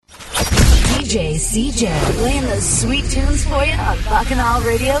DJ CJ, playing those sweet tunes for you on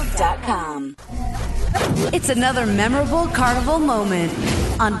BacchanalRadio.com. It's another memorable carnival moment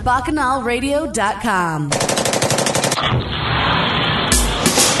on BacchanalRadio.com.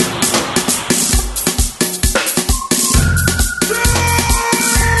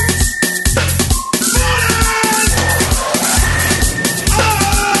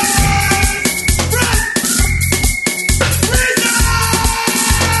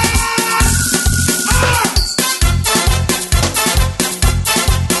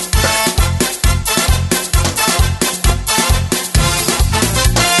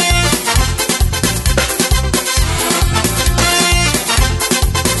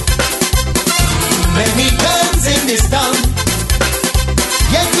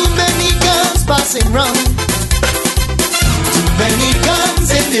 Round. Too many guns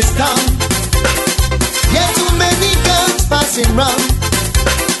in this town. Yeah, too many guns passing round.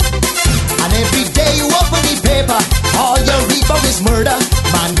 And every day you open the paper, all you read about is murder.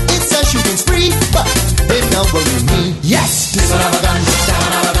 Man, it's a shooting spree, but they now worry me. Yes, this one have a gun, that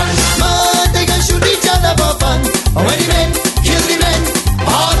one have a gun. Man, they can shoot each other for fun. Or when the men kill the men,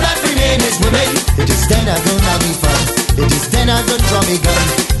 all that remain is women. It is then I don't have me fun. It is then I don't draw me gun.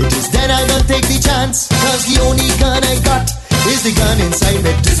 It is then I don't take the chance. Cause the only gun I got is the gun inside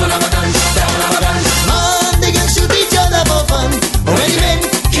me. This one have a gun, that one have a gun. Man, they can shoot each other for fun. Or when the men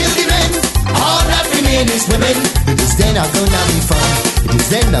kill the men, all that remain is women. It is then I don't have me fun. It is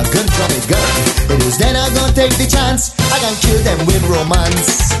then I gun draw me gun. It is then I don't take the chance. I can kill them with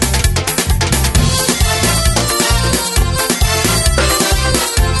romance.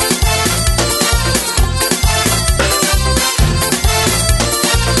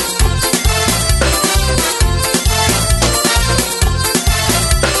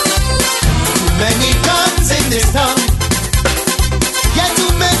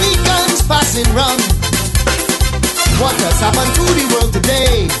 Wrong. What has happened to the world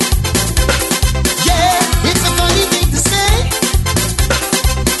today? Yeah, it's a funny thing to say.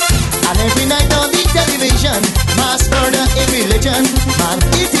 And every night on the television, mass murder in religion. Man,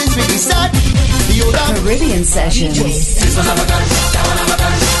 it is really sad. The old Caribbean Sessions. This one have a gun, that one have a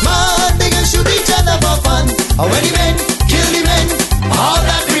gun. Man, they can shoot each other for fun. Or when the men kill the men, all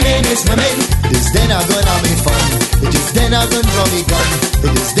that remain is women. It is then I'm gonna have me fun. It is then I'm gonna draw me gun.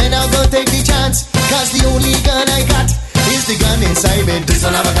 It is then I'm gonna take the chance. Cause the only gun I got is the gun inside me. This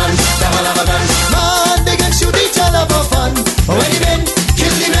one have a gun, that one have a gun. Man, they can shoot each other for fun. Or when the men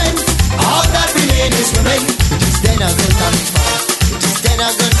kill the men, all that remain is women. It is then I'm gonna have me fun. It is then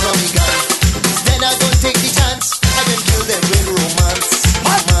I'm gonna draw me gun. It is then I'm gonna take the chance. I can kill them with romance.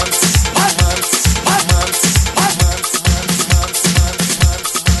 Romance, romance, romance, romance, romance, romance,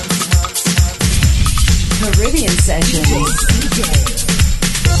 romance. Caribbean Sessions.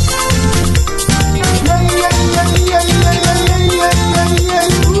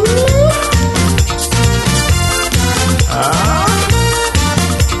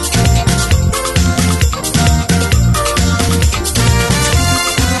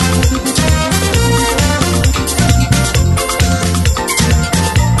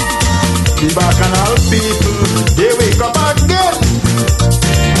 The Bacchanal people, they wake up again.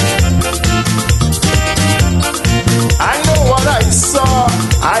 I know what I saw,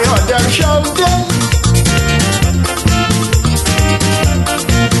 I heard them shouting.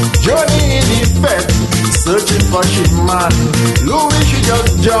 Johnny in the fed, searching for shit man. Louis, she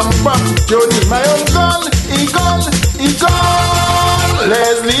just jump up. Johnny, my own gun, he gone, he gone.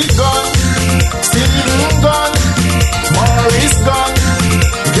 Leslie gone, Stephen gone, Morris gone,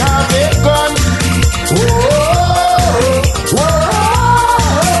 Javier gone. Whoa, whoa.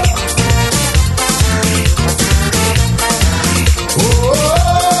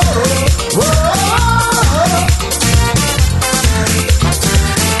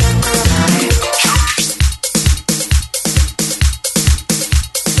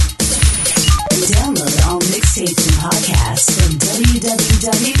 Download all mixtapes and podcasts from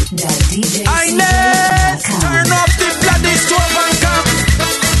www.djcj.com. Turn up the bloody stove and come.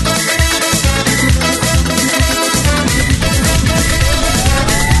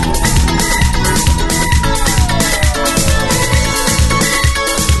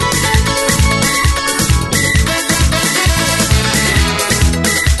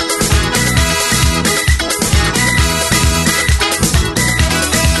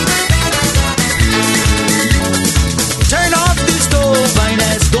 Turn off the stove,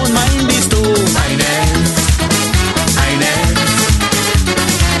 Inez. Don't mind the stove, Inez. Inez.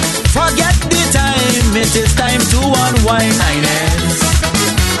 Forget the time, it is time to unwind, Inez.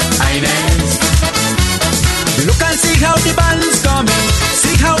 Inez. Look and see how the band's coming,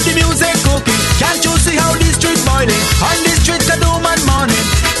 see how the music cooking.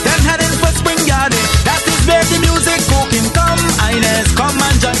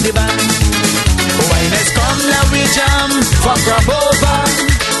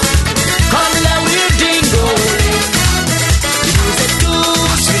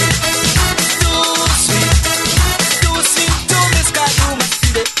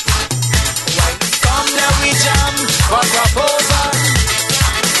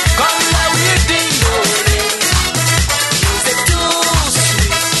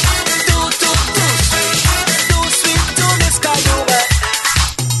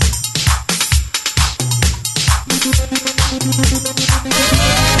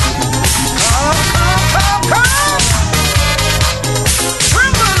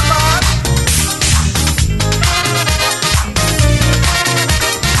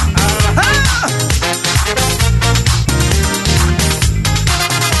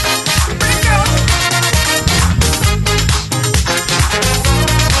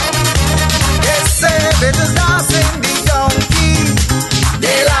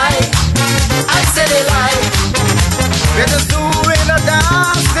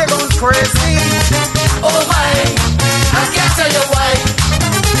 crazy. Oh my, I can't tell you why.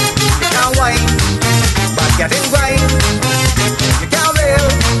 You can't whine, but getting grind. You can't rail,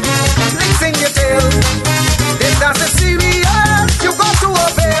 links in your tail. If that's a serious, you got to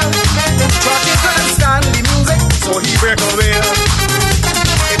obey. Trotty couldn't stand the music, so he break away.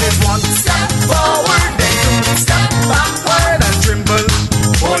 It is one step forward, then two step backward and tremble.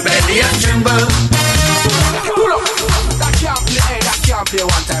 Hold belly and tremble. Pull up, that can't play, hey, that can't play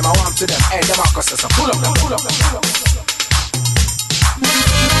one time. I want to them, hey, the Marcus says, pull up, pull up, pull up.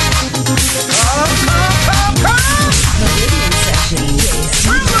 Meridian Sessions.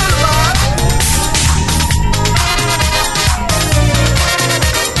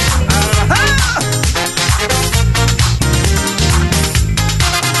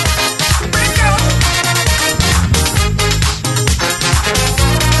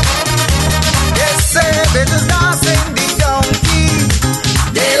 Bitches dancing the donkey.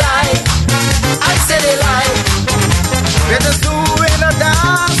 They lie, I say they lie. Bitches doing a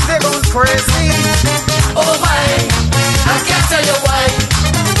dance, they going crazy. Oh my, I can't tell you why.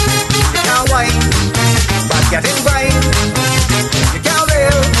 You can't whine, but getting grind. You can't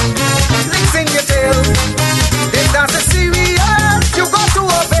rail, links in your tail. If that's a serious, you got to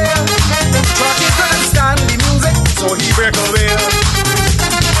obey. Trotty couldn't stand the music, so he break away.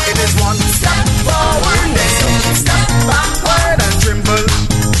 It is one step forward, then two step backward and tremble.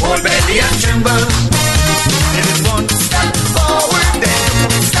 Hold belly and tremble. It is one step forward, then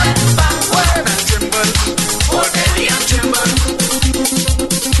two step backward and tremble. Hold belly and tremble.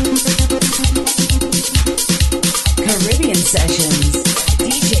 Caribbean Sessions.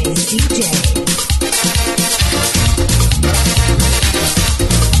 DJ's DJ.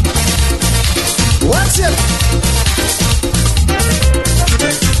 Watch it.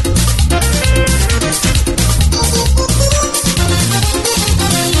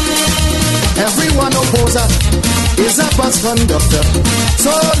 Everyone opposer is a bus conductor. So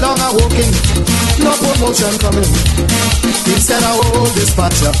long a walking, no promotion coming. Instead I hold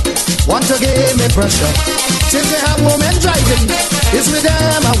dispatcher, want to give me pressure. Since they have women driving, it's with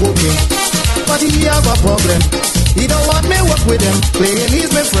them I'm walking. But he have a problem. He don't want me work with him, playing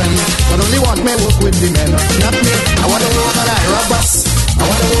he's my friend, but only want me work with the men, not me. I want to work on Ira bus, I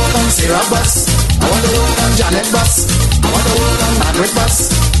want to work on Sarah bus, I want to work on Janet bus, I want to work on Margaret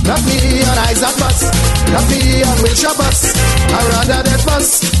bus, not me on Isaac bus, not me on Wilshire bus. I'd rather that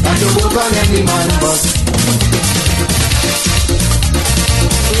bus than to work on any man bus.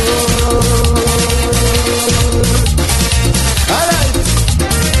 Alright.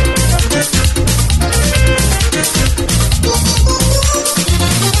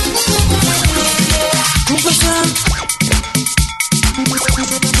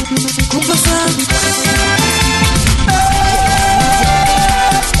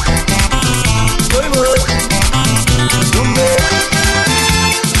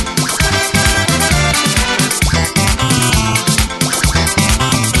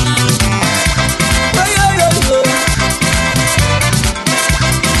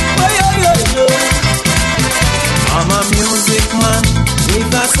 I'm a music man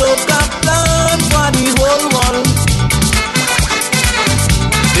with a soca plan for the whole world.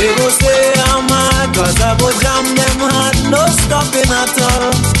 They go say I'm mad cause I go jam them hard, no stopping at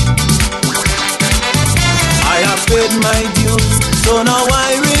all. I have paid my dues, so now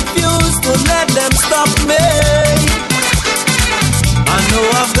I refuse to let them stop me. I know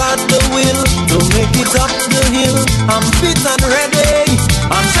I've got the will to make it up the hill. I'm fit and ready,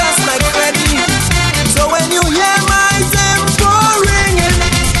 I'm just like Freddy. So when you hear my tempo ringing,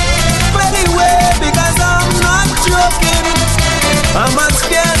 play away because I'm not joking. I'm as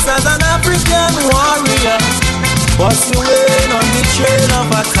fierce as an African warrior, pursuing on the trail of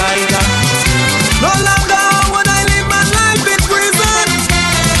a tiger. No longer would I live my life in prison.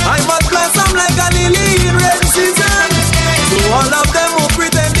 I must blossom like a lily in red season. To all of them who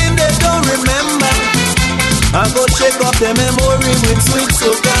pretending they don't remember, I go shake up their memory with sweet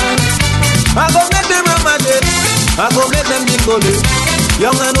soca. I go make them ramadan, I go make them dingole.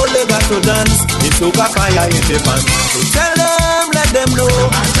 Young and old they got to dance, it's soca fire in the pants. So tell them, let them know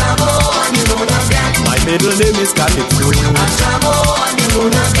my middle name is Calypso.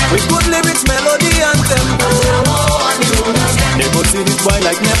 With good lyrics, melody and tempo, they go see this boy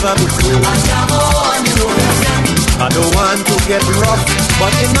like never before. I don't want to get rough,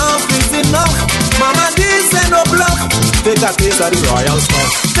 but enough is enough. Mama, this ain't no bluff. Take a taste of the royal stuff.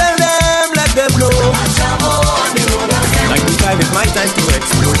 Tell them, let them know. 95 is my time to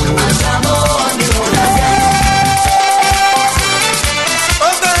explode.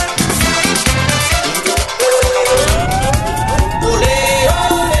 Okay. Ole,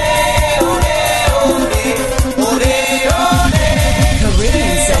 ole.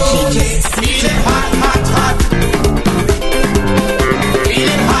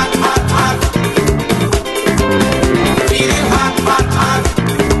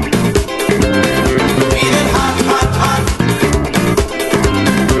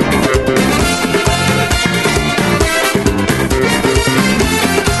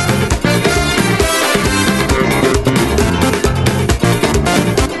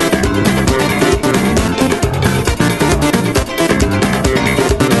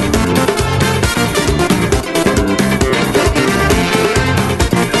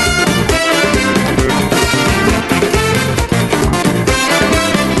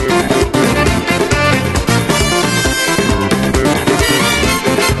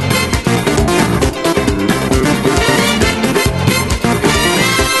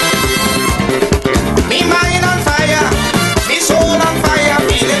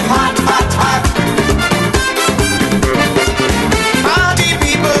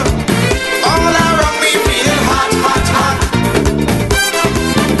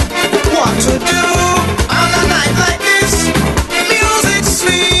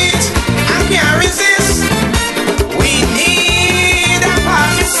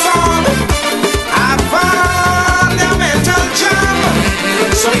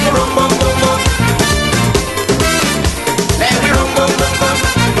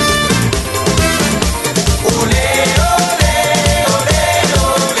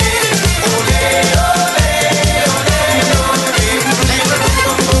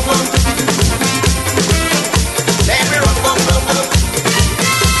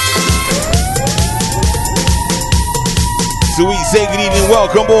 So we say good evening,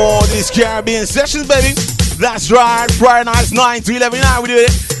 welcome aboard this Caribbean Sessions, baby. That's right, Friday nights 9 to 11 now we do it.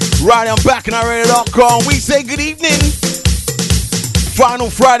 Right on BacchanalRadio.com. We say good evening.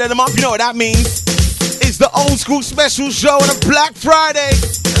 Final Friday of the month, you know what that means. It's the old school special show on a Black Friday.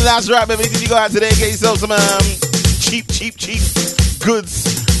 That's right, baby. Did you go out today and get yourself some cheap goods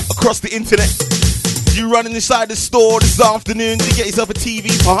across the internet? You running inside the store this afternoon to get yourself a TV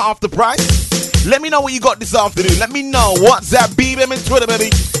for half the price? Let me know what you got this afternoon. Let me know. WhatsApp, BBM, and Twitter,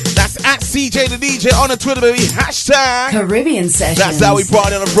 baby. That's at CJ the DJ on the Twitter, baby. Hashtag Caribbean Sessions. That's how we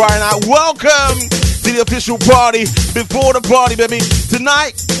party on a Friday night. Welcome to the official party before the party, baby.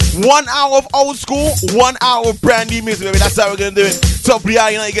 Tonight, 1 hour of old school, 1 hour of brand new music, baby. That's how we're going to do it. Top of the hour,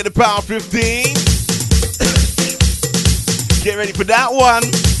 you know, you get the pound 15. Get ready for that one.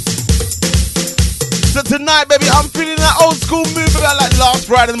 So tonight, baby, I'm feeling that old school move about like last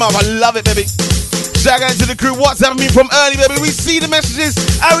Friday of the month. I love it, baby. Shout out to the crew. WhatsApp me from early, baby. We see the messages.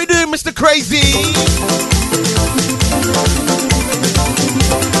 How we doing, Mr. Crazy?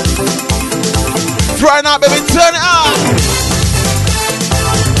 Friday night, baby. Turn it up.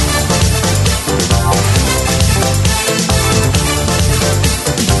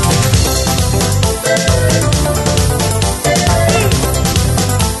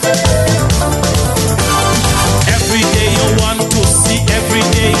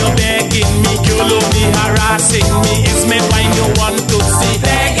 Harassing me, it's me wine you want to see.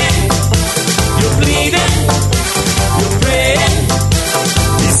 Begging, you pleading, you praying,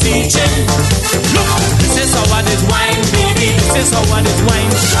 beseeching. Look, this is how it is wine, baby. This is how it is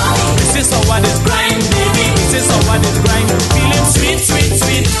wine. This is how it is grind, baby. This is how it is grind. Feeling sweet, sweet,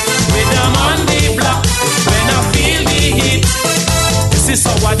 sweet. With them on the block, when I feel the heat. This is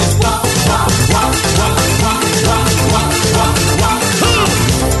how it is walk, walk, walk, walk, walk, walk, walk, walk, walk.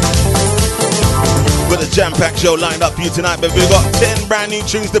 Got a jam-packed show lined up for you tonight, but we've got 10 brand new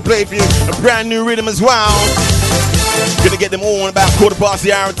tunes to play for you, a brand new rhythm as well. Gonna get them all in about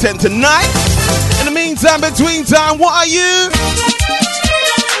 10:15 tonight. In the meantime, between time, what are you?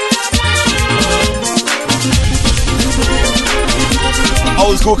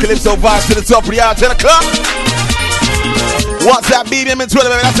 Old school Calypso vibes to the top of the hour, 10 o'clock. WhatsApp, BBM, and Twitter,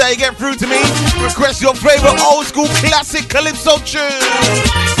 baby. That's how you get through to me. Request your favorite old school classic Calypso tune.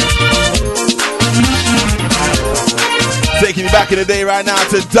 Taking you back in the day right now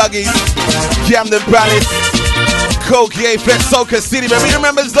to Dougie's, Camden Palace, Coquille, Flex, Soca City, baby.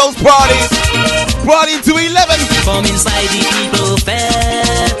 Remembers those parties? Party to 11. From inside the people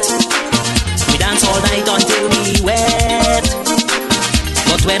fed. We dance all night until we wet.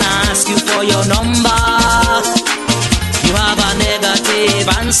 But when I ask you for your number, you have a negative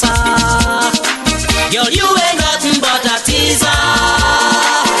answer. Girl, you ain't nothing but a teaser.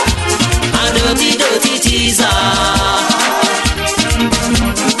 A dirty, dirty teaser.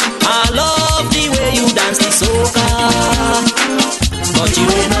 I love the way you dance the soca, but you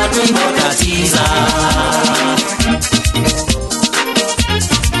ain't nothing but a teaser.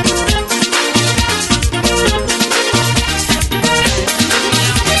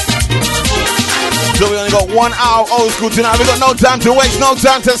 So we only got 1 hour old school tonight. We got no time to waste, no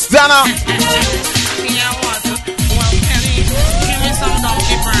time to stand up.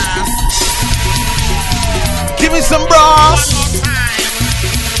 Give me some brass.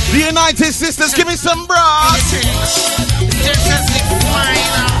 The United Sisters, give me some brass. Just as the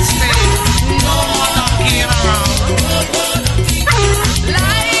final stage, no more knocking around.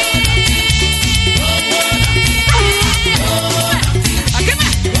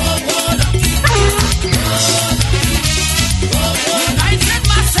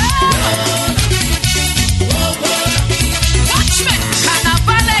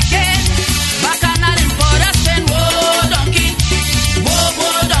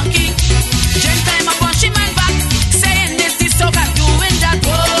 Donkey. Gentile, my punch him and back, saying this is so bad.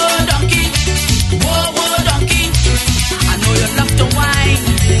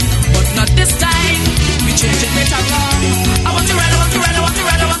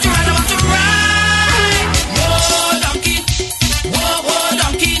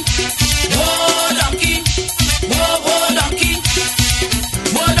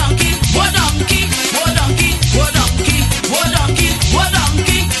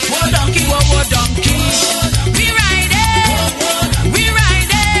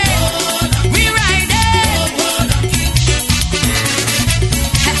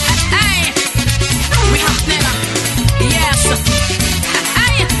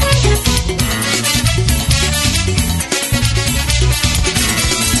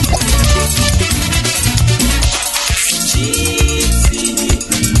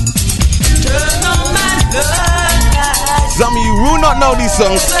 Some of you will not know these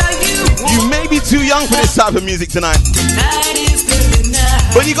songs. You may be too young for this type of music tonight.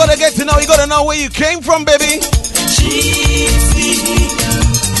 But you gotta get to know, you gotta know where you came from, baby.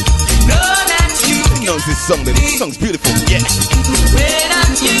 Who knows this song, baby? This song's beautiful, yeah.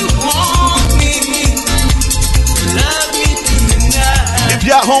 If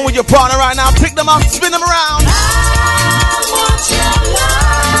you're at home with your partner right now, pick them up, spin them around. I want your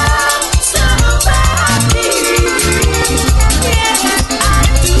love so badly. Yes, I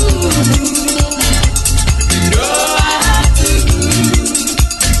do. No, I do.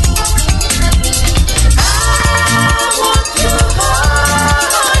 I want to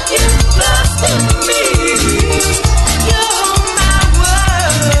hold you close to me. You're my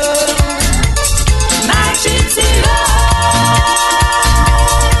world, my gypsy love.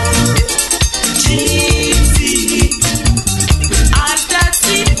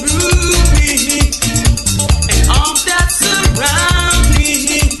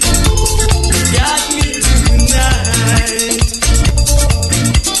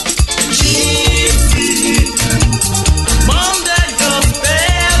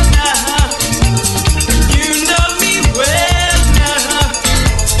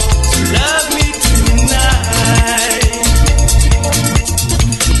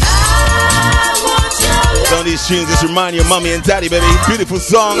 These tunes just remind you of mommy and daddy, baby. Beautiful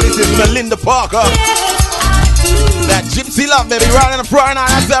song. This is Melinda Parker. That gypsy love, baby. Right on a Friday night.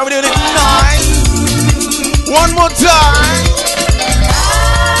 That's how we're doing it. Nice. One more time.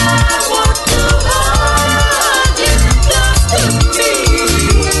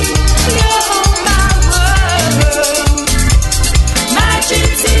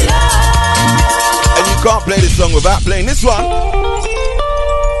 And you can't play this song without playing this one.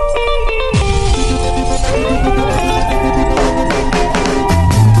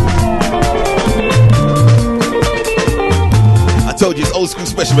 I told you it's old school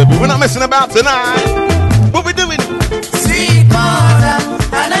special, baby. We're not messing about tonight. What we doing? Sweet mother,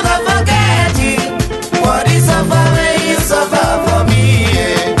 I never forget you. What is suffer when you suffer for me?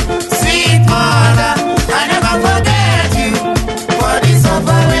 Yeah. Sweet mother, I never forget you. What is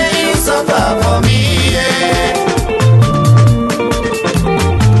suffer when you suffer for me? Yeah.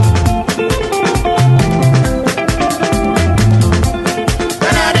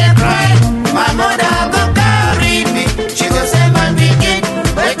 When I dey cry, my mother go carry me. She go say my pikin,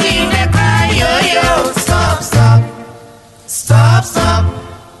 waking dey cry, yo yo. Stop, stop, stop, stop,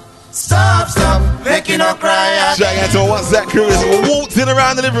 stop, stop. Make you no cry. Shout out to what's that crew is waltzing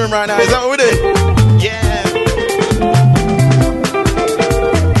around the living room right now. Is that what we're doing? Yeah.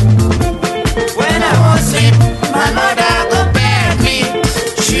 When I was asleep, my mother go beg me.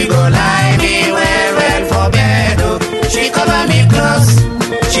 She go lie me well for bed. Oh. She cover me close.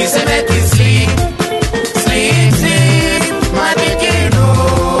 She say make you sleep, sleep, sleep, my pikin. Oh.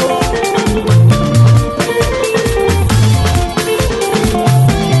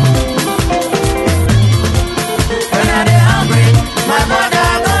 When I dey hungry, my mother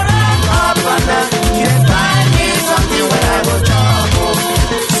go run up and down. She find me something where I go chop. Oh.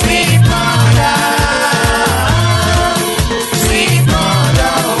 Sweet mother, sweet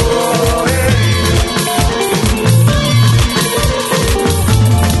mother, oh, hey.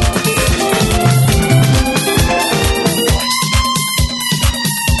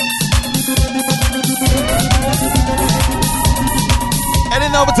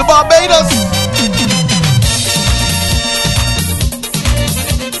 Heading over to Barbados.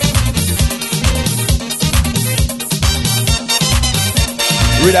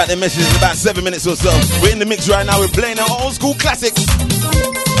 Read out the message in about 7 minutes or so. We're in the mix right now. We're playing our old school classics.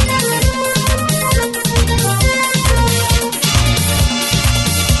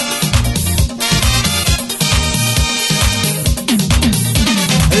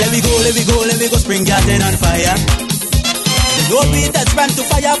 Let me go, spring garden on fire. The road we that's ran to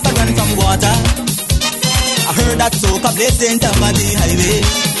fire, but run from water. I heard that soca blazing down on the highway.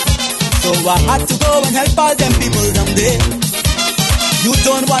 So I had to go and help all them people down there. You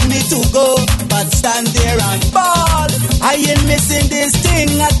don't want me to go, but stand there and ball. I ain't missing this thing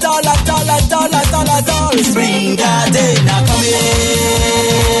at all, at all, at all, at all, at all. Spring garden, now come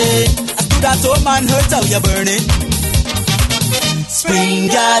in. I stood at home and heard how you're burning. Spring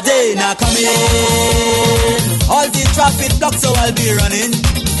garden, now come in. All the traffic blocked, so I'll be running.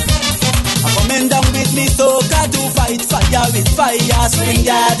 I'm coming down with me, so got to fight fire with fire. Spring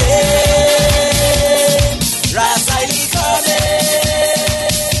garden, Rasai coming.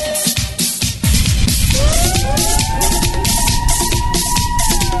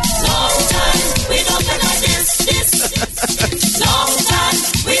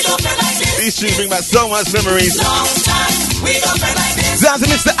 history, bring back so much memories. Long time, we don't play like this. Down to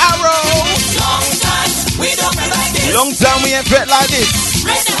Mr. Arrow. Long time, we don't play like this. Long time we ain't felt like this.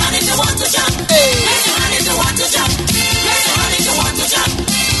 Raise your hand if you want to jump. Raise your hand if you want to jump. Raise your hand if you want to jump.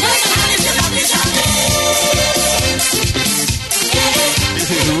 Raise your hand if you love to jump.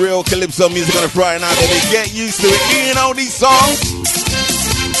 This is real calypso music on a Friday night, baby. Get used to it. You know these songs.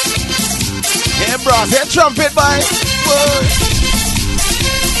 Yeah, brass, yeah, trumpet, boy. Whoa.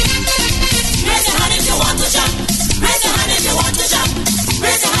 Raise your hand if you want to jump. Raise your hand if you want to jump.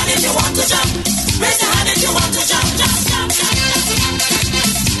 Raise your hand if you want to jump. Raise your hand if you want to jump. Jump, jump, jump,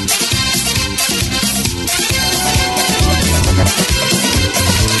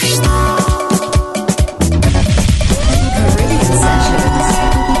 Caribbean Sessions.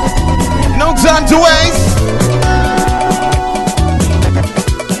 No time to waste.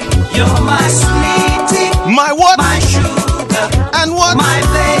 You're my sweetie, My what? my sugar, And what? my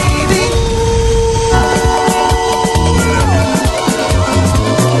baby.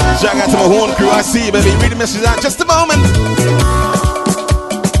 Shout out to my horn crew. I see you, baby. Read the message out in just a moment.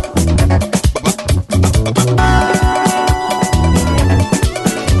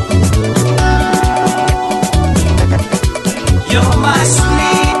 You're my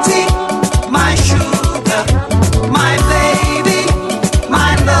sweetie, my sugar, my baby,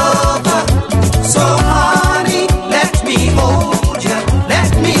 my lover. So honey, let me hold you, let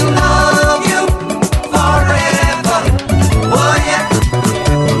me love you forever. Oh yeah,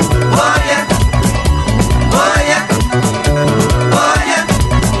 oh yeah, oh yeah, oh yeah.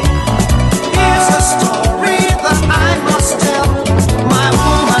 Here's a story that I must tell. My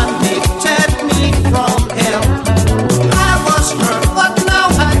woman lifted me from hell. I was hurt, but now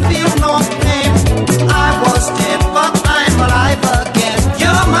I feel no pain. I was dead, but I'm alive again.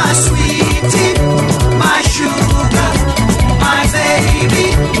 You're my sweetie, my sugar, my baby,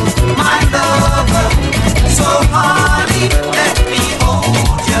 my lover. So honey, let me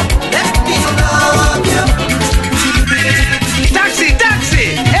hold you, let me love you. Taxi, taxi,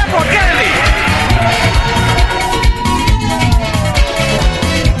 Airport Kennedy.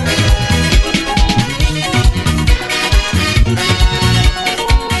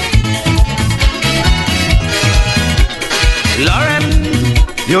 Lauren,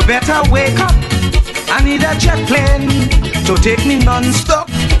 you better wake up. I need a jet plane to take me non-stop.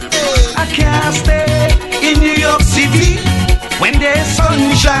 I can't stay in New York City when there's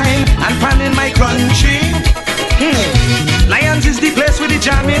sunshine and pan in my country. Lions is the place with the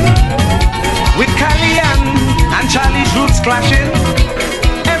jamming, with Calian and Charlie's roots clashing.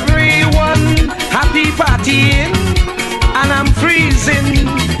 Everyone happy partying, and I'm freezing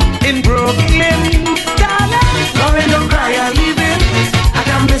in Brooklyn. Darling, Lauren, don't cry, I'm leaving. I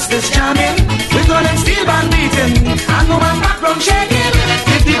can't miss this jamming. We're gonna steel band beating, and no man background shaking.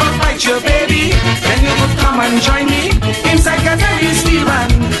 If the bug bite your baby, then you could come and join me inside Caterpillar steel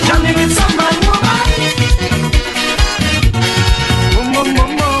band, jamming with some man woman. Boom, boom,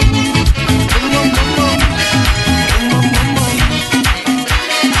 boom, boom. Boom, boom, boom, boom. Boom, boom, boom, boom.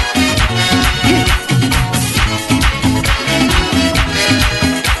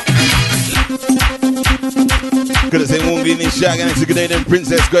 Could have said one getting in shot and it's a Canadian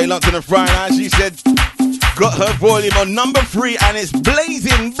princess going locked on a Friday night. She said, got her volume on number 3 and it's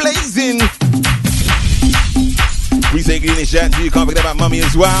blazing, blazing. We say getting in shot to you, can't forget about mummy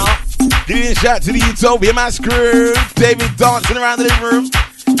as well. Getting in shot to the Utopia Mass crew. David dancing around the living room.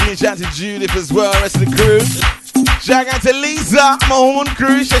 Getting in shot to Judith as well, rest of the crew. Shout out to Lisa, my horn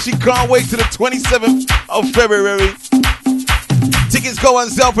crew. She said she can't wait till the 27th of February. Tickets go on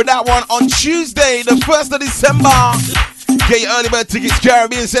sale for that one on Tuesday, the 1st of December. Get your early bird tickets,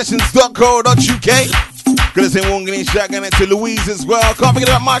 CaribbeanSessions.co.uk. Gonna say one getting shotgun to Louise as well. Can't forget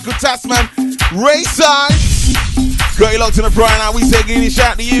about Michael Tasman, Ray Sides. Got you locked in the Friday night. We say getting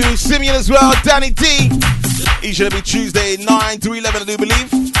shout to you, Simeon as well, Danny D. Each and every Tuesday, 9 to 11, I do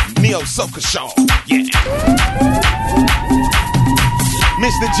believe. Neo Soca Show, yeah.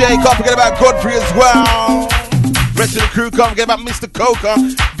 Mr. J, can't forget about Godfrey as well. Rest of the crew, can't forget about Mr. Coca,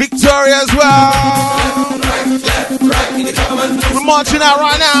 Victoria as well. left, right, in the government. We're marching out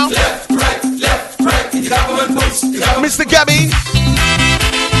right now. Left, right, in the government. Mr. Gabby.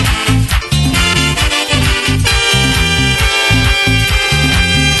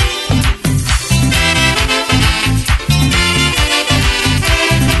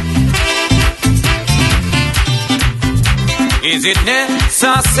 Is it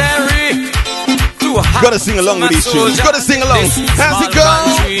necessary to have gotta sing along with these tunes? Gotta sing along. How's it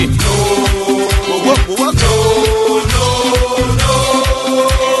go?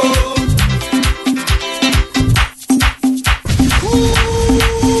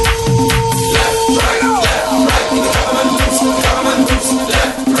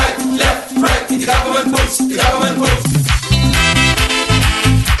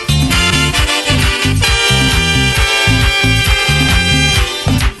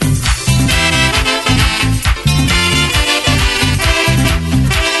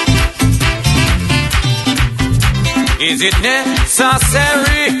 Is it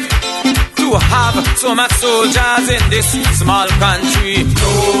necessary to have so much soldiers in this small country?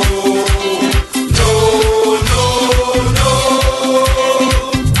 No, no, no, no.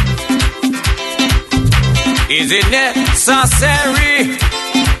 Is it necessary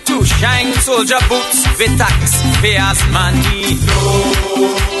to shine soldier boots with taxpayers' money? No,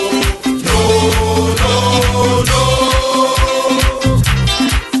 no, no, no.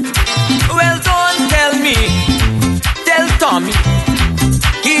 Well, don't tell me, tell Tommy,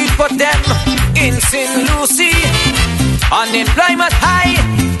 he put them in St. Lucie, unemployment high,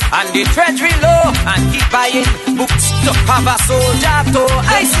 and the treasury low, and keep buying books to cover soldier toe.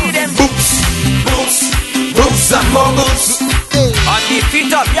 I see them books, books, books and more books. On the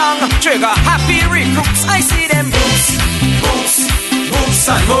feet of young, trigger happy recruits. I see them books, books, books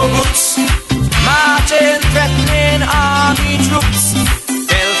and more books. Marching, threatening army troops.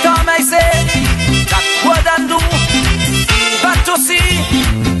 Tell Tom I say, that wouldn't do. But to see,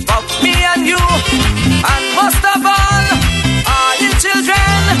 about me and you, and most of all the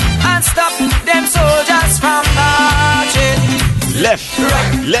children, and stop them soldiers from marching. Left,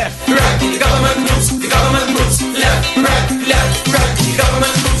 right, left, right. The government moves, the government moves. Left, right, left, right. The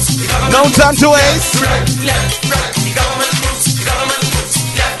government moves, the government no time to waste. Right, left, right. The government moves, the government moves.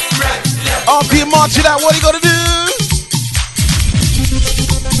 Left, right, left. RP marching out, what you gonna do?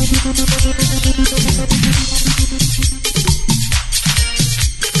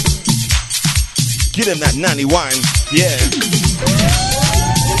 Get him that 91, yeah.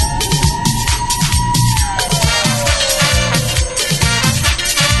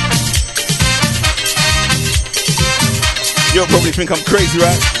 You'll probably think I'm crazy,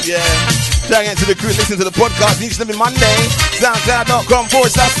 right? Yeah. Shout out to the crew, listen to the podcast each living Monday.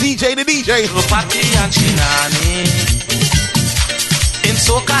 SoundCloud.com/DJ the DJ. Rupati and Chinani in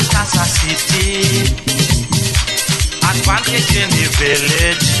Soka Tasa City. Advantage in the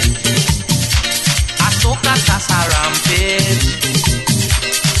village. Asoka Tasa Rampage.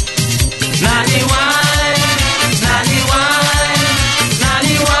 Nani wine, Nani wine,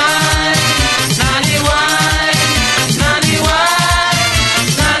 Nani wine, Nani wine, Nani wine,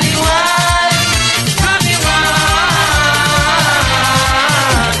 Nani wine, Nani wine.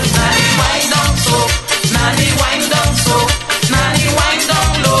 Nani wine down so, Nani wine down so, Nani wine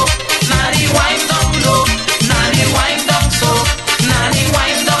down low, Nani wine down low, Nani wine down so, Nani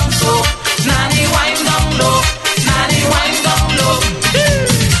wine down so, Nani wine down low, Nani wine down low.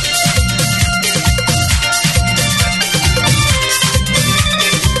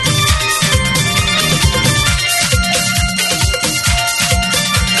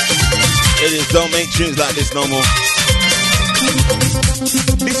 It is don't make tunes like this no more.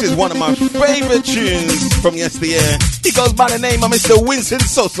 This is one of my favorite tunes from yesteryear. He goes by the name of Mr. Winston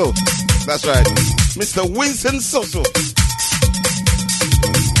Soso. That's right, Mr. Winston Soso.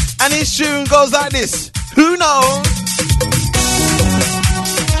 And his tune goes like this. Who knows?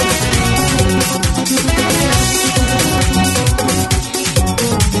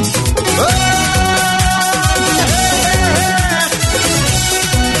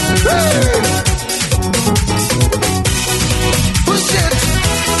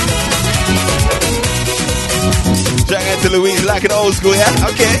 Shout out to Louise like an old school, yeah?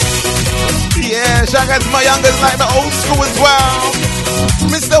 Okay. Yeah, shout out to my youngers like the old school as well.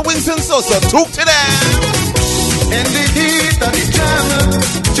 Mr. Winston Sosa, talk to them. In the heat of the jam,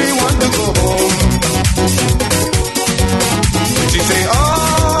 she want to go home. She say,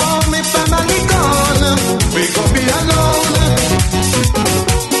 oh, me family gone, we gon' be alone.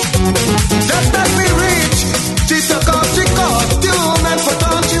 Just as we reach, she took off she costume and put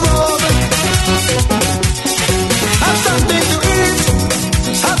on she robe. Have something to eat,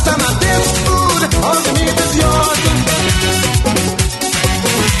 have some of this food, all the meat is yours.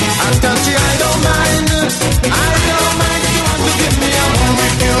 I tell you I don't mind if you want to give me a home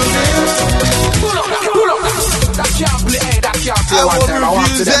refusal. Pull up, that can't play, one time I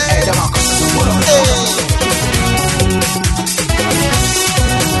want to them, hey, them are pull up.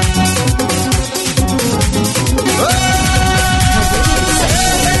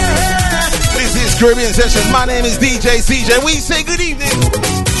 This is Caribbean Sessions. My name is DJ CJ. We say good evening.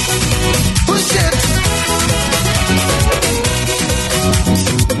 Push it.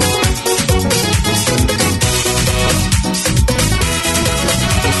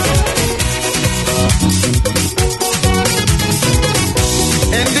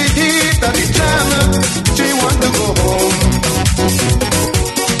 In the heat of the jam, she want to go home.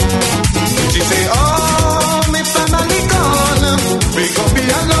 She say, oh, me family gone, we gon' be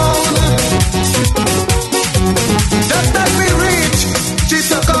alone. Just as we reach, she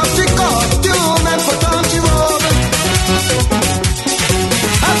took off she costume and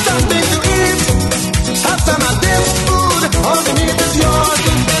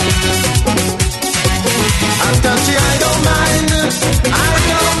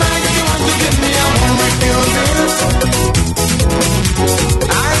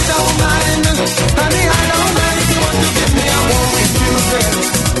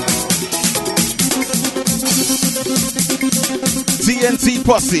TNT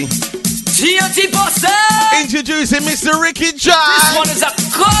Posse. TNT Posse! Introducing Mr. Ricky John. This one is a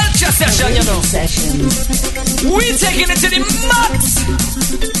culture session, you know. We taking it to the max.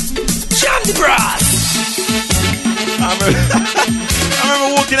 Jam the brass. I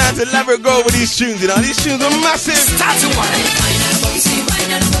remember walking out to Elaborate Gold with these tunes, you know. These tunes are massive. Start to wine.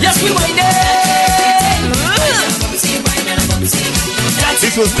 Yes, we wine it.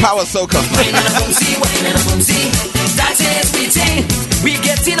 This was Power Soca. That is we thing. We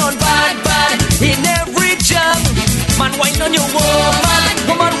getting on bad in every jam. Man, wine on your woman.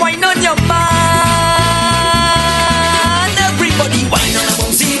 Woman, wine on your man. Everybody wine on a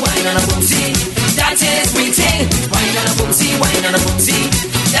boomsy, wine on a boomsy. That is we thing. Wine on a boomsy, wine on a boomsy.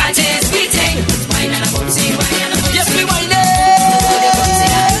 That is we thing. Wine on a boomsy, wine on a boomsy. Yes, we wine it.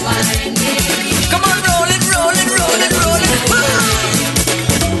 Come on, roll it, roll it, roll it, roll it.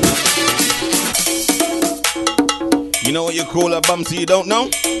 You know what you call a bumsy you don't know?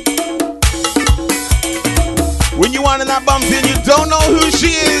 When you want in that bumsy and you don't know who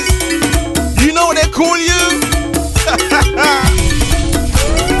she is, you know what they call you?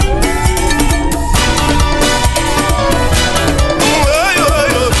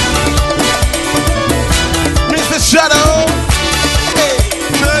 Mr. Shadow. Hey.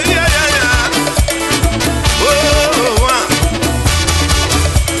 Yeah.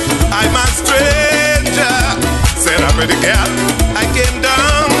 I'm a stranger. Said I'm pretty girl. I came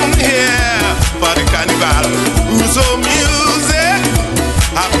down here for the carnival. Uso music.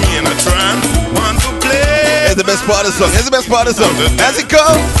 Have me in a trance. Want to play. Here's the best part of the song. Here's the best part of the song. As it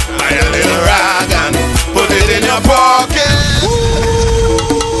goes. Buy a little rag and put it in your pocket.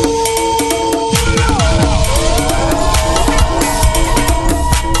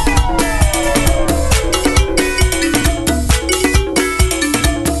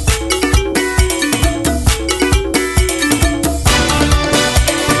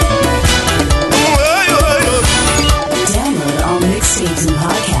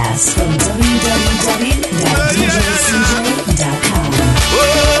 From www.djcj.com.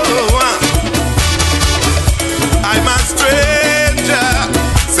 I'm a stranger.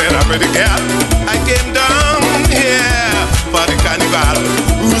 Said I'm pretty girl. I came down here for the carnival.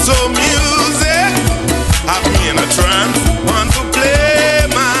 Uso music. Have me in a trance. Want to play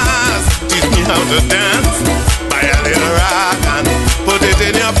mass. Teach me how to dance. Buy a little rock and put it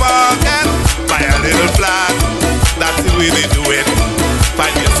in your pocket. Buy a little flag. That's the way they do it.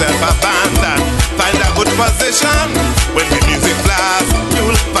 Find yourself a band and find a good position. When the music blasts,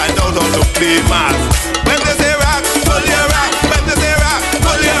 you'll find out how to play mass. When they say rock, pull your rock. When they say rock,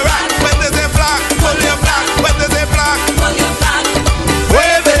 pull your rock. When they say flag, pull your flag. When they say flag, pull your flag.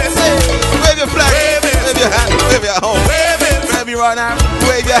 Wave it, wave your flag, wave it, wave your hand, wave your home, wave it, wave your right arm,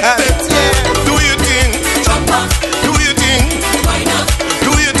 wave your hand. Yeah. Do your thing, jump up. Do your thing, wine up.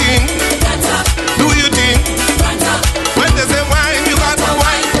 Do your thing, dance up. Do your thing, dance up. When they say wine, you got to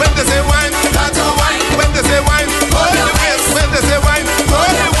wine. When they say wine, you got to wine. When they say wine, hold the waist. When they say wine,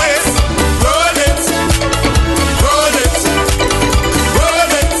 hold the waist. Roll it, roll it,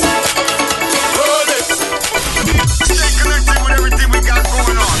 roll it, roll it. Stay connected with everything we got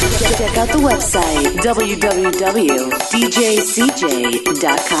going on. Check out the website www.djcj.com.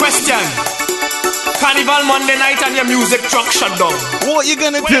 Question. Carnival Monday night and your music truck shut down. What you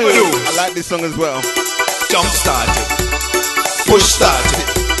gonna do? I like this song as well. Jump start it. Push start it.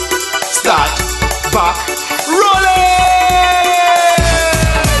 Start. Back. Roll it!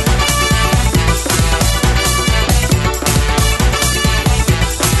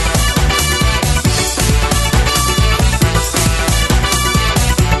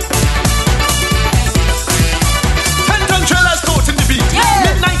 Ten-ton trailers caught in the beat. Yeah.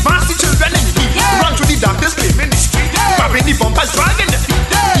 Midnight varsity children in the heat. Yeah. Run through the darkness, flame in the street. Yeah. Grabbing the bumpers, dragging the feet.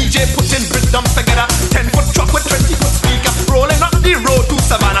 Yeah. DJ putting rhythms together. 10-foot truck with 20-foot speaker. Rolling up the road to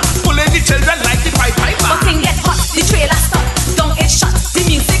Savannah. Pulling the children like the Pied Piper. But thing get hot, the trailer stop. Don't get shot, the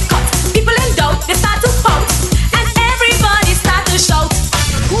music cut. People in doubt, they start to pout. And everybody start to shout.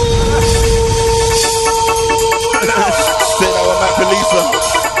 Say that one back to Lisa.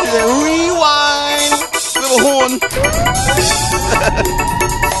 Rewind. Little horn.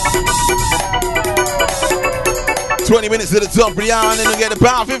 $20 to the top of the hour and then we get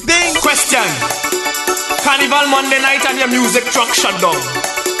about 15. Question. Carnival Monday night and your music truck shut down.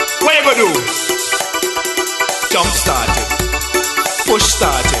 What you gonna do? Jump start it. Push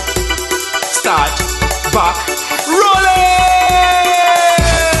start it. Start. Back. Roll it!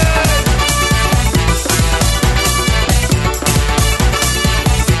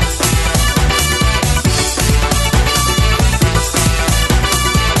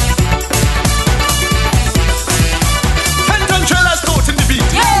 Ten-ton trailers caught in the beat.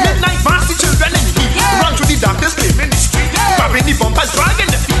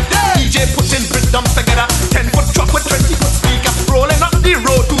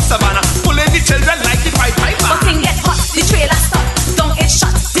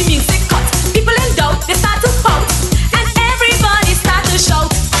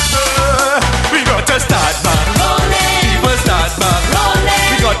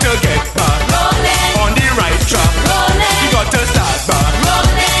 get back on the right track. We got to start back.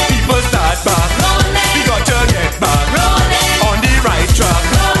 People start back. We got to get back on the right track.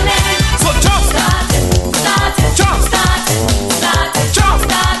 So jump, jump, jump,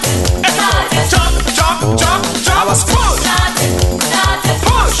 jump, jump. I was push,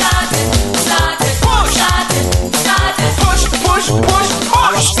 push. I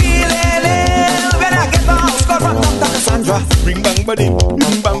was feeling it when I get my house call from Dr. Cassandra. Bring bang buddy,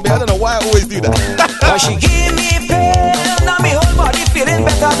 bring bang. I don't know why I always do that. But she give me pain, now me whole body feeling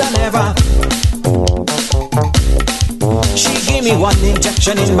better than ever. She gave me one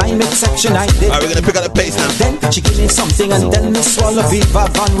injection in my midsection, I did. Alright, we're gonna pick up the pace now. Then she gave me something and then me swallow Viva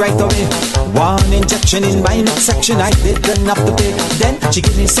Van right away. One injection in my midsection, I didn't have to pay. Then she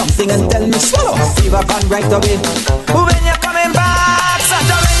gave me something and then me swallow Viva Van right away. When you're coming back,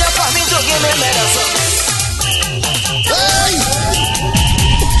 Santa, when you're coming to give me medicine. Hey!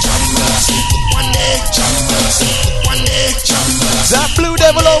 That blue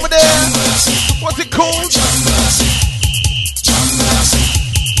devil over there, what's it called?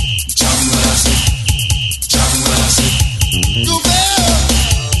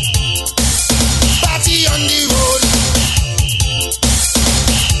 Party on the road.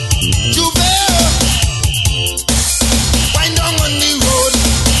 Wind down on the road.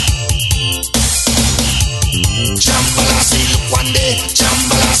 Jambalasi, look one day.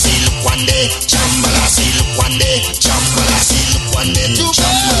 Jambalasi, look one day. Jambalasi, look one day. Jambalasi, look one day.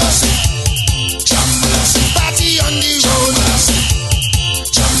 Jambalasi, party on the road.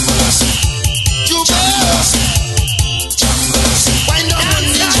 Jambalasi, wind down on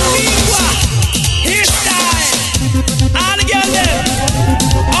the road. Hairstyle, all the girls there,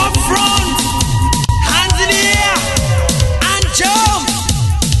 up front, hands in the air, and jump.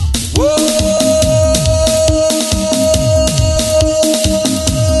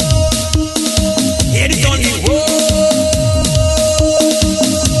 Hear the sound,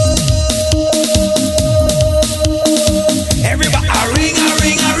 everybody, a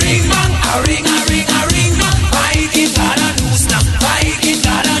ring, man, a ring, man. Fight it, gotta lose now. Fight it,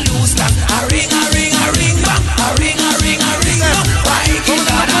 gotta lose now. A ring, man, a ring, man. Fight it,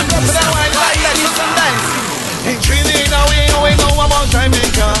 gotta lose now. In Trinidad, we know about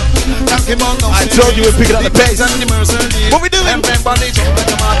Jamaica. I told you we're picking up the pace. What we doing? Everybody jump like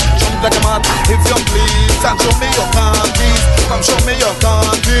a man. If you please, and show me your countries. Come show me your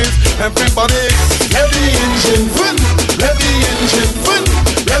countries. Everybody, let the engine run. Let the engine run.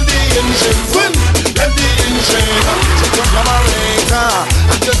 Let the engine run. Let the engine run. Check your generator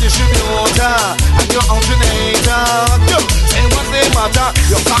and your distributor and your alternator. Say what they matter.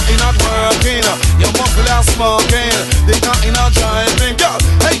 Your car is not working. Your muscle are smoking. The car is not driving.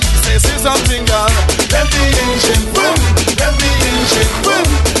 Hey, say something, girl. Let the engine boom. Let the engine boom.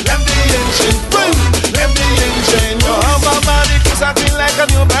 Let the engine boom. Let the engine. You have a body cause I feel like a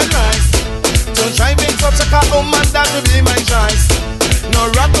new bad rice. Don't try me such a car, oh man, that will be my choice.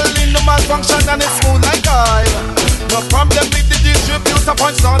 No rattling, no malfunction, and it's smooth like oil. No problem with the distributor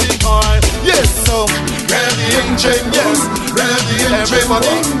points on the coil. Yes, so rev the engine, yes. Rev the engine,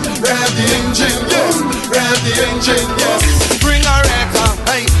 everybody. Rev the engine, yes. Rev the engine, yes. Bring a record,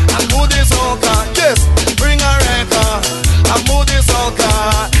 hey, and move this soca, yes. Bring a record, and move this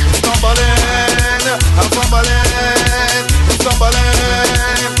soca. Stumbling, I'm fumbling,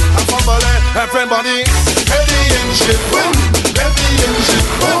 stumbling, I'm fumbling. Everybody, rev the engine, boom. Rev the engine,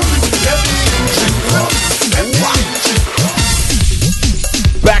 boom. Rev the engine, boom.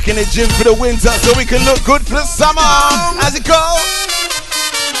 Back in the gym for the winter so we can look good for the summer. How's it go?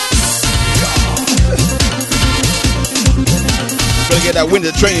 Gotta get that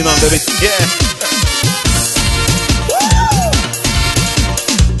winter training on, baby. Yeah.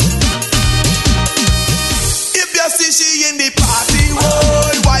 If you see she in the party,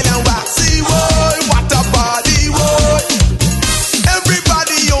 woy, wild and waxy, woy, what a body, woy.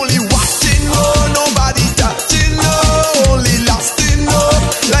 Everybody only watching, woy, nobody touching, no, only lasting, no,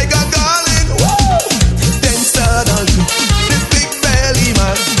 like a garland, woo. Then suddenly, this big belly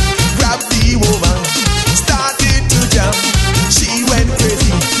man grabbed the woman, started to jam. She went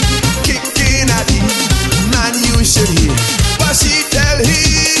crazy, kicking at him, man, you should hear. But she tell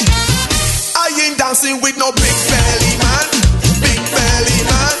him, I ain't dancing with no big belly man, big belly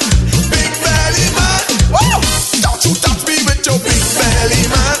man, big belly man. Whoa! Don't you touch me with your big belly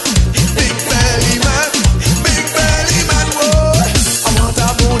man, big belly man, big belly man. Whoa! I want a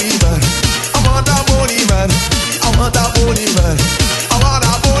bony man, I want a bony man, I want a bony man, I want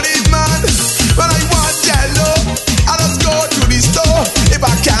a bony man. But I want yellow, I just go to the store. If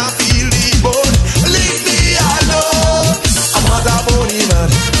I can't feel the bone, leave me alone. I want a bony man.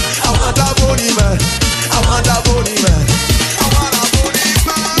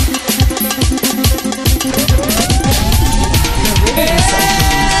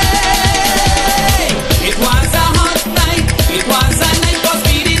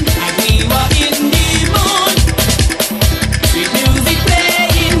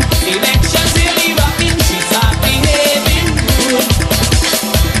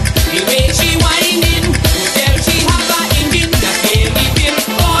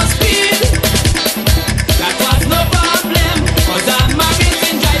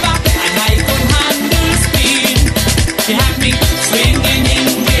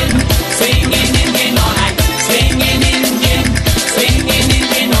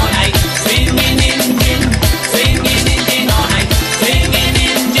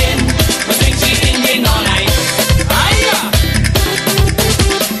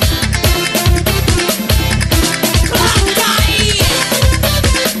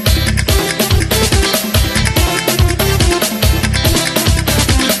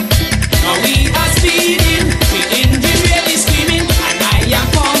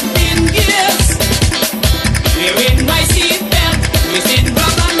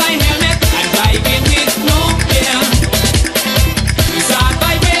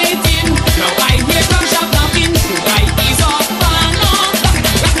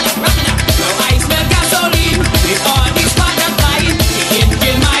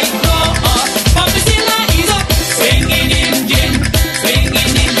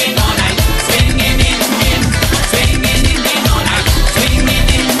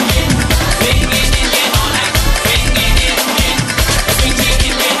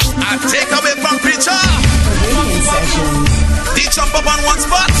 on one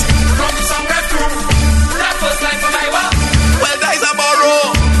spot. Come somewhere through. That was like for my walk. Well, that is a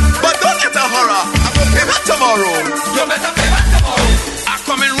borrow, but don't get a horror. I'm gonna pay back tomorrow. You better pay back tomorrow. I'm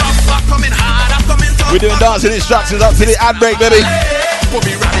coming rough, I'm coming hard, I'm coming tough. We're doing dancing instructions up to the ad break, baby. We'll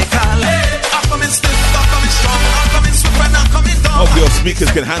be radical. I'm coming stiff, I'm coming strong, I'm coming swift and I'm coming down. Hope your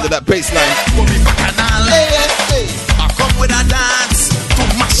speakers can handle that bass line. We'll be bacchanal. I come with a dance to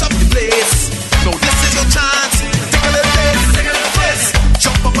mash up the place. No, this is your chance. Take a little taste.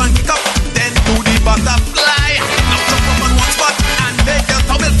 Jump up and kick up, then do the butterfly. Now jump up on one spot and make your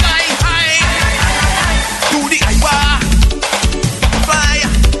towel fly high. Do the Iwa, butterfly,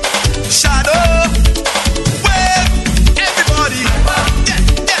 shadow, wave, everybody.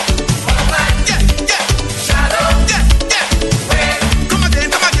 Shadow. Wave. Come again,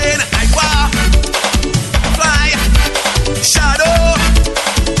 Iwa, fly, shadow,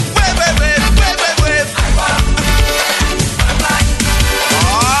 wave, wave, wave, wave, wave, wave.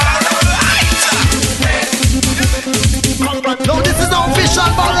 No, this is the official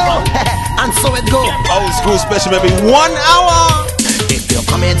borrow. And so it go. Old school special, maybe 1 hour. If you're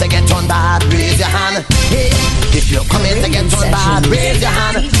coming to get on bad, raise your hand. Hey, if you're coming to get on bad, raise your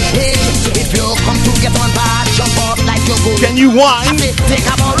hand. Hey, if you come to get on bad, jump up like you're good. Can you whine? Take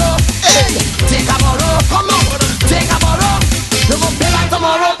a borrow. Hey, take a borrow. Come on, take a borrow. You go pay back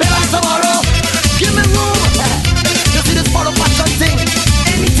tomorrow, pay back tomorrow. Give me room. You see this borrow fashion thing?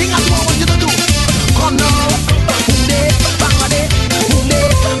 Anything I do, I want you to do. Come now.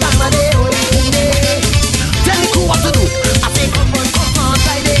 Tell the crew what to do. I say come on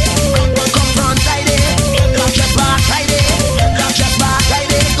Friday, come on Friday, just back Friday, just back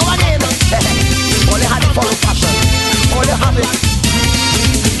Friday. Go again. All you have it for fashion, all you have it.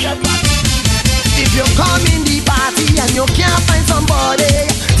 If you come in the party and you can't find somebody,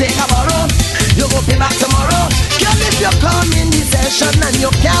 take a borrow, you go pay back tomorrow. Girl, if you come in the session and you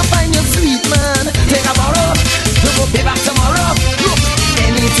can't find your sweet man, take a borrow, you go pay back tomorrow. Look,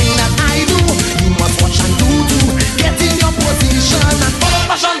 anything that I do, you must watch and do too. Get in your position and follow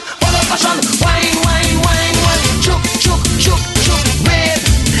fashion, wine, wine, wine, wine, chook, chook, chook, chook, wave,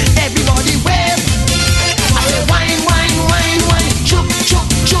 everybody wave. I say wine, wine, wine, wine, chook, chook,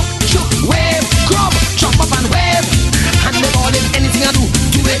 chook, chook, wave, come, jump up and wave, and make all in anything I do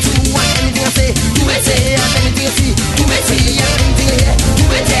it too, and anything I say, do it say, and anything I see, do it see, and anything I hear, do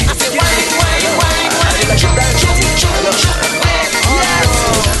it say. I say wine, wine, wine, wine, chook, chook, chook, chook, wave, yes.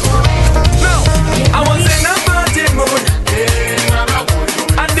 I was in a party mood,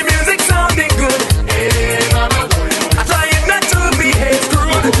 and the music sounded good. I tried not to behave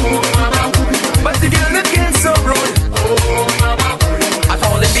rude, but the girl looking so rude. I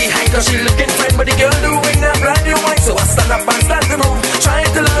falling behind 'cause she looking fine, but the girl doing a brand new wine. So I stand up and start to move,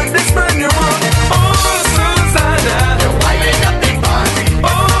 trying to learn this brand new move. Oh, Susanna, you're winding up the party.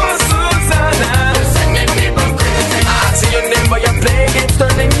 Oh, Susanna, you're sending people crazy. I see your name, but you're playing it,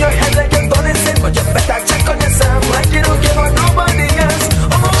 turning your head like you're gonna sin. But you better check on yourself, like you don't give on nobody else.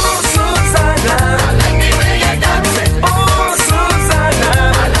 Oh, Susanna, I like the way you're dancing. Oh, Susanna,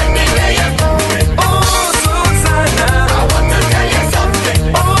 I like the way you're moving. Oh, Susanna, I want to tell you something.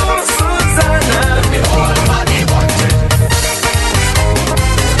 Oh, Susanna, the whole body watching.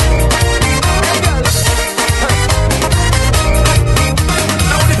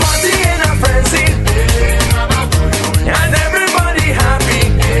 Now the party in a frenzy, and everybody happy.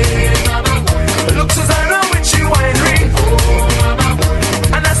 Look, Susanna with she winery,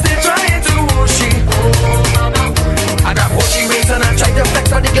 and I still trying to woo she. And I push she waist and I try to flex,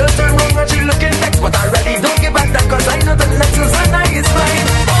 and the girl turn wrong and she looking vexed. But I really don't give back that 'cause I know that next Susanna is mine.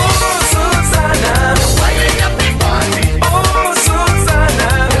 Oh, Susanna, you're winding up the party. Oh, Susanna,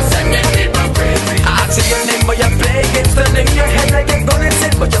 you're sending people crazy. I see your name but you play games, turning your head like you're gonna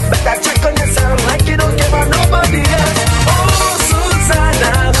sit. But you better check on yourself like you don't give on nobody else. Oh,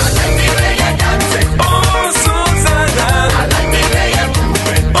 Susanna, I like the way you're dancing. Oh, Susanna, I like the way you're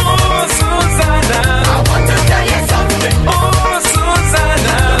moving. Oh, Susanna, I want to tell you something. Oh,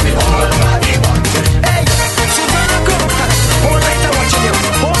 Susanna, the whole body watching. Hey, Susanna, come, whole night I'm watching you.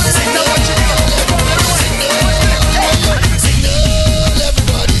 Whole night I'm watching you.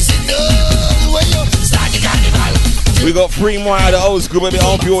 We got 3 more out of the old school, baby. I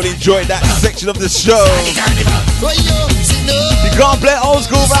hope you all enjoyed that section of the show. You can't play old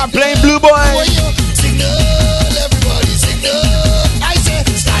school without playing Blue Boy.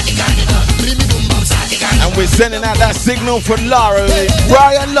 And we're sending out that signal for Lara,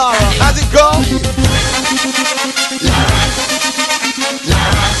 Brian Lara. How's it go?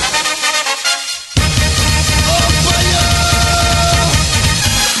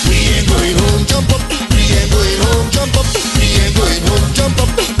 We ain't going home, jump up. We ain't going home, jump up. We ain't going home.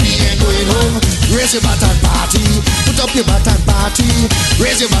 Raise your bat and party. Put up your bat and party.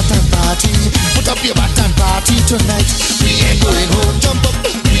 Raise your bat and party. Put up your bat and party tonight. We ain't going home, jump up.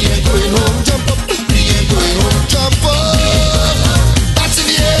 We ain't going home, jump up. We ain't going home, jump up. Bats in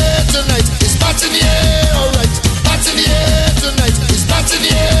the air tonight. It's bats in the air, alright. Bats in the air tonight. It's bats in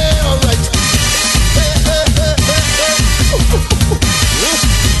the air, alright. Hey, hey, hey, hey, hey.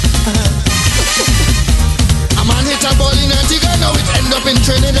 A man hit a ball in Antigua, now it end up in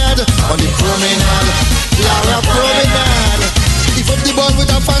Trinidad. On the promenade, Lara promenade. He put the ball with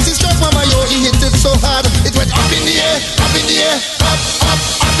a fancy stroke, mama, yo, he hit it so hard. It went up in the air, up in the air, up, up,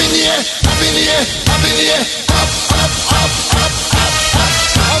 up in the air, up in the air, up in the air, up, up, up, up, up,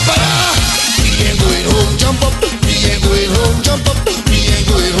 up, up. We ain't going home, jump up. We ain't going home, jump up. We ain't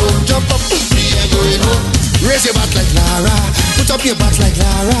going home, jump up. We ain't going home. Raise your back like Lara. Put up your back like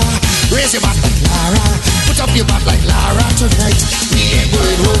Lara. Raise your back like Lara. Put up your back like Lara tonight. We ain't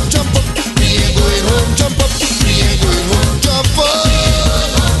going home, jump up. We ain't going home, jump up. We ain't going home, jump up.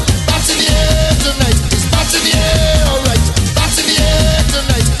 Bats in the air tonight. It's bats in the air, alright. Bats in the air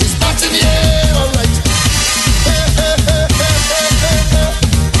tonight. It's bats in the air, alright. Hey, hey, hey, hey, hey, hey, hey.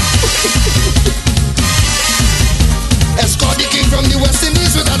 Escort the king from the West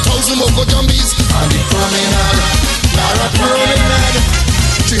Indies with 1,000 Moco Jumbies. On the promenade, Lara promenade.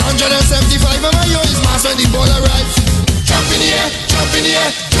 375 of my yo is mass when the ball arrives. Jump in the air, jump in the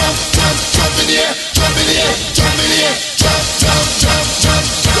air, jump, jump, jump in the air, jump in the air, jump in the air, jump, jump, jump, jump,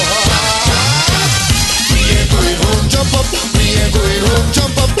 jump. We ain't going home, jump up. We ain't going home,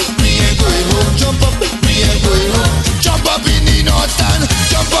 jump up. We ain't going home, jump up. We ain't going home. Jump up in the north stand,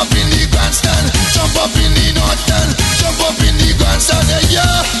 jump up in the grandstand, jump up in the north stand, jump up in the grandstand. Hey,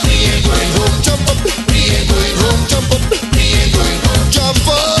 yeah. We ain't going home, jump up. We ain't going home, jump up. We ain't going home, jump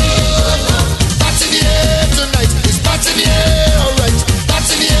up. Bats in the air tonight. It's bats in the air, alright.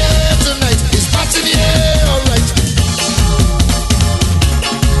 Bats in the air tonight. It's bats in the air, alright.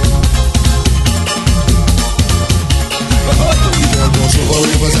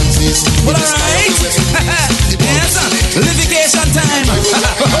 Well, alright. Yes, litigation time.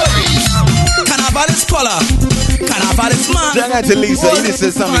 Carnival is color. Carnival is man. Shout out to Lisa. You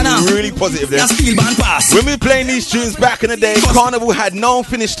said something really positive there. When we playing these tunes back in the day, Carnival had no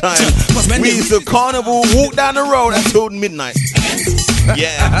finish time. We used to Carnival walk down the road until midnight.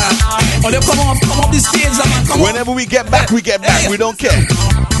 Yeah. Oh, they come off the stage. Whenever we get back, we get back. We don't care.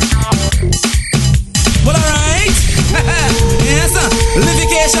 Well, alright. Yes,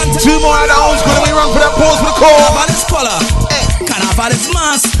 litigation time. Two more out of house. Gonna be run for that pause for the call. Carnival is color. Carnival is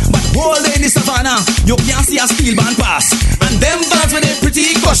mass. But whole day in the savannah, you can't see a steel band pass. And them bands with their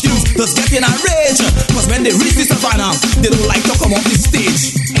pretty costumes just get in a rage. Cause when they reach the savannah, they don't like to come off the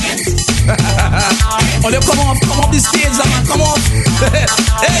stage. Or they come off the stage, come off.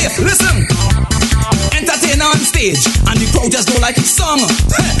 Hey, listen. Entertainer on stage, and the crowd just don't like his song.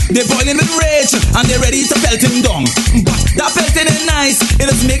 They're boiling with rage, and they're ready to pelt him down. But that pelting is nice, it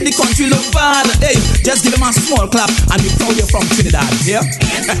does make the country look bad. Hey, just give him a small clap, and the crowd you're from Trinidad, yeah?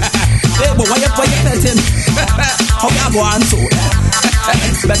 Hey, but why you pelting? How you go on so?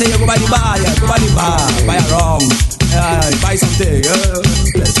 Better you go by the bar, yeah, go by the bar, buy a rum, buy something,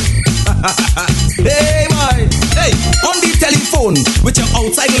 hey boy, hey, on the telephone with your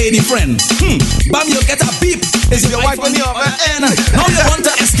outside lady friend. Bam, you get a beep. Is your wife on the other end? Now you want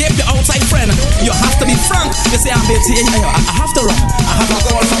to escape your outside friend. You have to be frank. You say, I'm busy. I have to run. I have a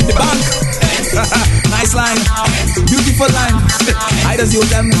call from the bank. Nice line, beautiful line. I just use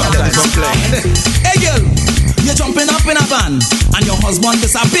them sometimes. Hey girl, you're jumping up in a van and your husband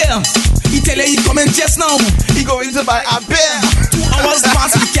disappear. He tell you he coming just now. He going to buy a beer. 2 hours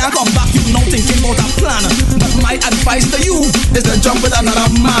past, he can't come back. You not thinking about a plan. But my advice to you is to jump with another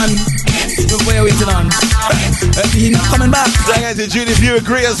man. What are you waiting on? He not coming back. Thank you, Judy, if you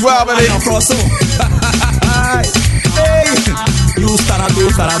agree as well, baby. I know, so. Hey, you stand up,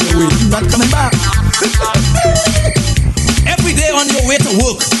 wait. You not coming back. Every day on your way to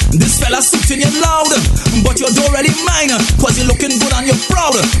work, this fella suiting you loud, but you don't really mind, cause you're looking good and you're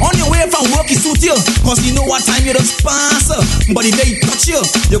proud. On your way from work, he suit you, cause you know what time you just pass. But if they touch you,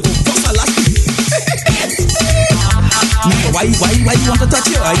 you go bust a lot. Why you want to touch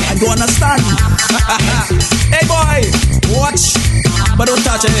you? I don't understand. Hey boy, watch, but don't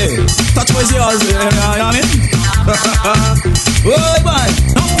touch it. Touch was yours, you know what I mean? Oh boy,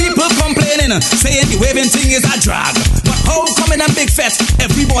 now people complaining, saying the waving thing is a drag. But how come in a big fest,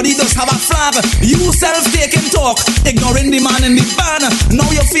 everybody does have a flag? You self-taking talk, ignoring the man in the van. Now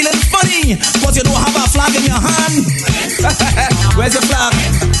you're feeling funny, cause you don't have a flag in your hand. Where's your flag?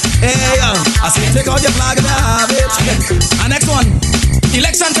 Hey, I say take out your flag and have it. And next one,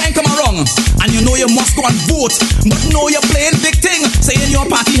 election time come around, and you know you must go and vote, but no, you're playing big thing, saying your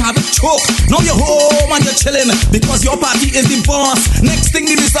party have it choke. Now you're home and you're chilling because your party is the boss. Next thing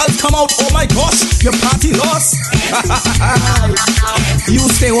the results come out, oh my gosh, your party lost. You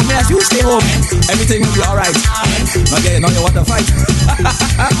stay home, yes, you stay home. Everything will be alright. Okay, now you want to fight.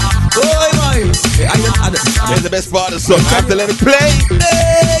 Oh my. Here's the best part of the song. I have to let it play.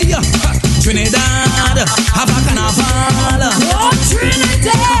 Hey, Trinidad, have a carnival. Oh,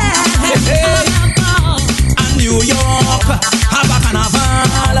 Trinidad, hey. And New York, have a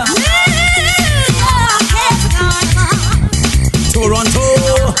carnival. Toronto,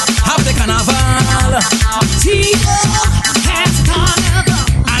 have the carnival. Chico has carnival.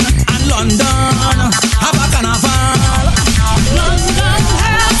 And London, have a carnival. London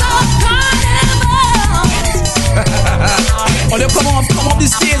has a carnival. Oh, they come off the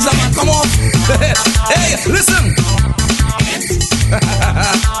stage, man, come off. Hey, listen.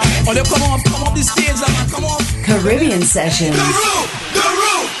 Oh, they come off the stage, man, come off. Caribbean Sessions. The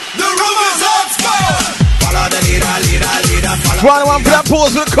room is on fire. Follow the leader, follow. One for that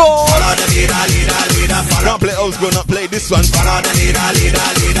pause with the call. Follow the leader, follow. Can't play old school, not play this one. Follow the leader,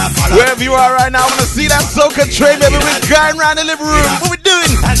 follow. Wherever you are right now, I want to see that soca train, baby. We're going around the living room. What we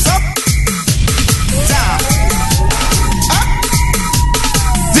doing? Hands up, down, up,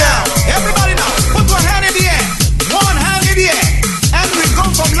 down. Everybody now, put one hand in the air. One hand in the air. And we go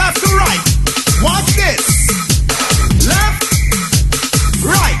from left to right. Watch this. Left,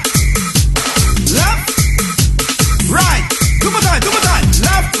 right. Left, right. Two more time.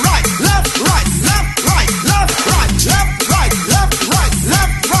 Left, right. Left, right. Left, right. Left, right. Left, right. Left, right.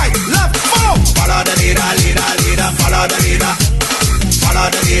 Left, right. Left. Follow the leader. Follow the leader. Follow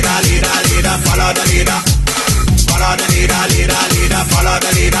the leader. Follow the leader. Follow the leader. Follow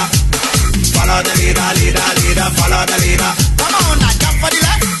the leader. Follow the leader. Follow the leader. Come on now, jump for the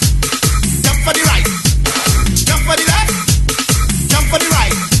left. Jump for the right. Jump for the left. Jump for the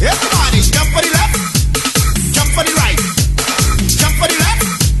right. Everybody, jump for the left. Jump for the right. Jump for the left.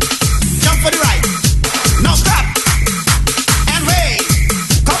 Jump for the right. Now clap and wave.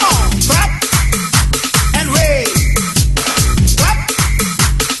 Come on, clap and wave. Clap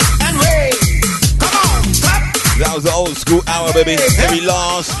and wave. Come on, clap. That was the old school hour, baby. Every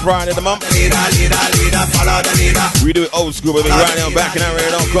last Friday of the month. Leader, follow the leader. We do it old school, baby. Right now, back in our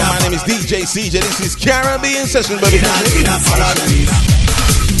radio.com. My name is DJ CJ. This is Caribbean Sessions, baby. Leader, follow the leader.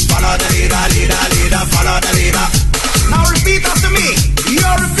 Follow the leader, follow the leader. Now repeat after me.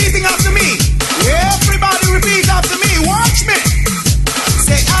 You're repeating after me. Everybody repeat after me. Watch me.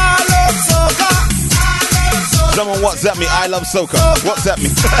 Say, I love soca. Someone WhatsApp me. I love soca. WhatsApp me.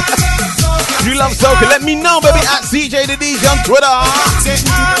 If you love soca, let me know, baby. At CJ the DJ on Twitter. Say,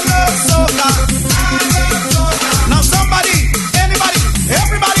 I love soca. Now somebody, anybody,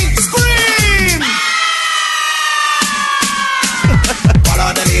 everybody scream.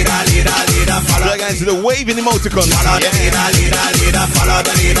 Follow the leader, follow. We're going to the waving emoticon. Follow the leader, follow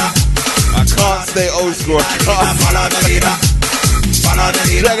the leader. I can't stay old school. I can't. Follow the leader. Follow the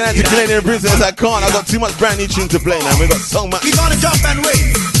leader. Dragging out to Canadian Princess. I can't. I got too much brand new tunes to play now. We got so much. We're gonna jump and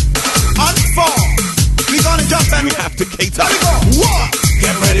wave. On four. We're gonna jump and we have to cater. Here we go. One.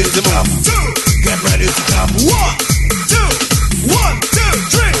 Get ready to move. Two. Get ready to jump. 1, 2. 1, 2,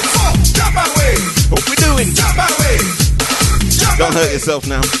 3, 4. Jump and wave. What we doing? Jump and wave. Jump. Don't hurt yourself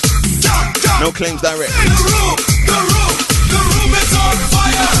now. Jump. No claims direct. The room is on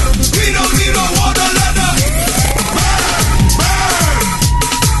fire. We don't need no water ladder. Burn.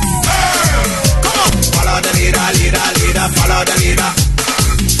 Come on. Follow the leader, follow the leader.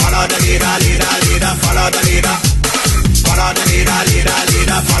 Follow the leader, follow the leader. Follow the leader,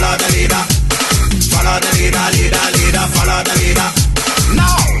 follow the leader. Follow the leader, follow the leader.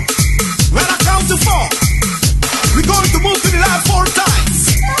 Now, when I count to 4, we're going to move to the left 4 times.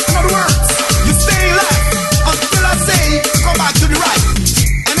 In other words, you stay left until I say come back to the right.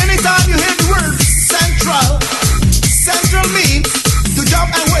 And anytime you hear the word central means to jump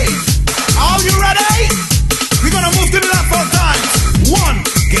and wave. Are you ready? We're gonna move to the left 4 times. 1,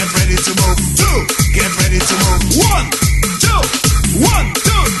 get ready to move. 2, get ready to move. 1, 2, 1,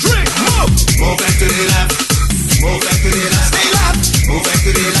 2, 3, move. Move back to the left. Move back to the left. Stay left. Move back to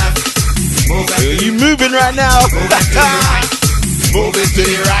the left. Move back to the left. You moving right now? Move back to the right. Move it to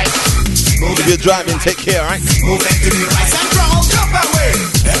the right. If you're driving, take care, right? Move back to the right. Central, jump away.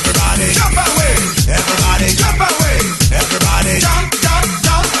 Everybody, jump away. Everybody, jump away. Everybody, jump, jump,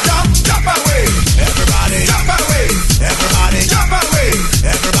 jump, jump, jump away. Everybody, jump away. Everybody, jump away.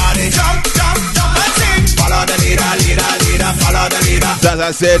 Everybody, jump, jump, jump. Let's sing. Follow the leader, follow the leader. Sounds like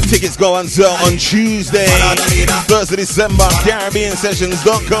I said, tickets go on sale on Tuesday, 1st of December. Caribbean Sessions,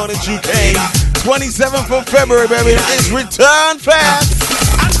 Don't Go to UK. 27th of February, baby. It's Return Fest.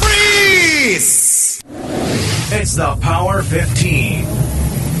 And freeze! It's the Power 15.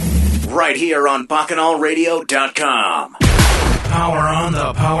 Right here on BacchanalRadio.com. Power on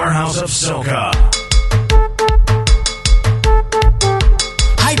the powerhouse of soca.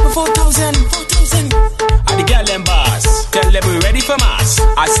 Hyper 4,000. And the girl them boss. Tell them we ready for mass.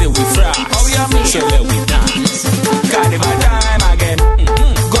 I say we frost. Oh, yeah, so let we dance. Carnival time again.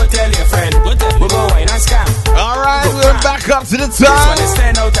 Go tell your friend. We go wine and scam. Alright, we're back up to the time.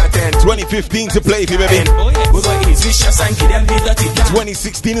 2015 to play for you, baby.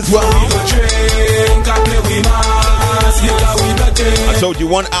 2016 as well. I told you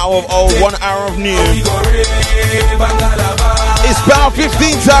 1 hour of old, 1 hour of new. It's about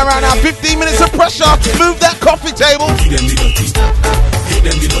 15 time right now. 15 minutes of pressure. Move that coffee table.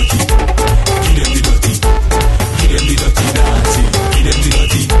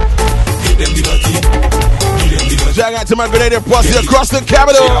 Shout out to my grenadier posse across the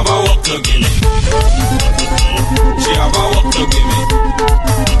capital. She have a walk to give me. She have a walk to give me.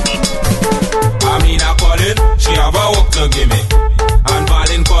 I mean I call it. She have a walk to give me. And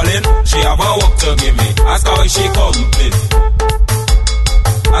Valin calling. She have a walk to give me. Ask her why she come with.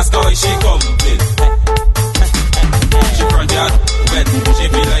 Ask her why she come with. She front yard wet. She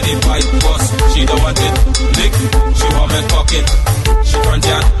feel like the pipe bust. She don't want it lick. She want me pocket. She front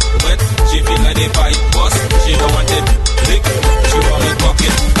yard wet. She feel like the pipe bust. She don't want it lick. She want me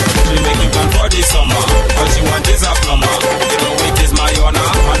pocket. She make you run for the summer. All she want is a plumber. You know it is my honor.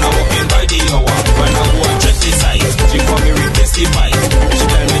 And I'm walking by the hour. When I go and check the site, she want me replace the pipe. She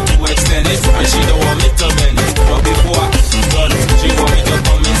tell me to extend it, and she don't want me to bend it. But before I done, she want me to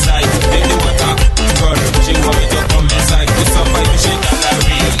come inside. Make the water run. She want me to come inside. With some pipe, she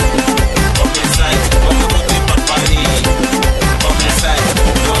gallery. Come inside. Come to put it on party. Come inside.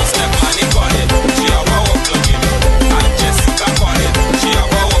 Don't step on the corner. She have a walk to give me. And Jessica calling. She have a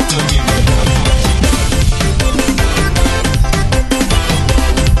walk to give me.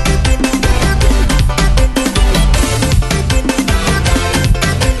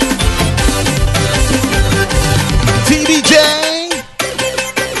 TBJ.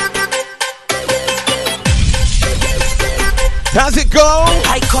 How's it go?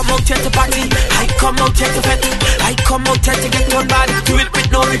 I come out here to party. I come out here to fet. I come out here to get on bad. Do it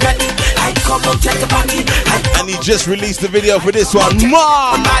with no regret. I come out here to party. And he just released the video for this one.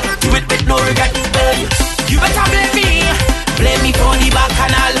 Mom! Do it with no regret. You better blame me. Blame me for the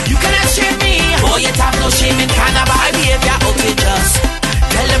bacchanal. You cannot shame me. Boy, you have no shame in carnival behavior. Okay, just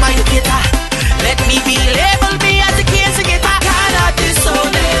tell them I'm the gator. Let me be labeled me as a case of gator. Cannot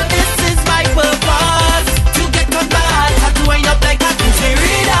disown it. This is my purpose. To get on bad. Have to wind up like that. You say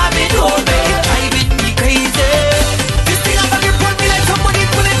rid of it, hold me. Driving me crazy. This thing up and you pull me like somebody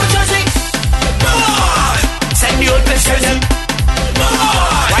pulling for Jersey. Send the old person.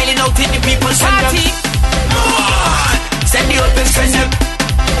 Whiling out in the people's party. Send the old person.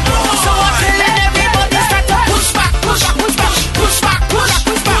 So I'm telling everybody start to push back, push back, push back, push back, push back,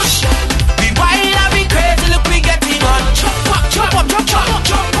 push back. We wild and we crazy, look we getting on. Chop up, chop up, chop chop,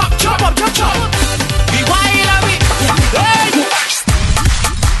 chop up, chop up, chop chop. We wild and we hey.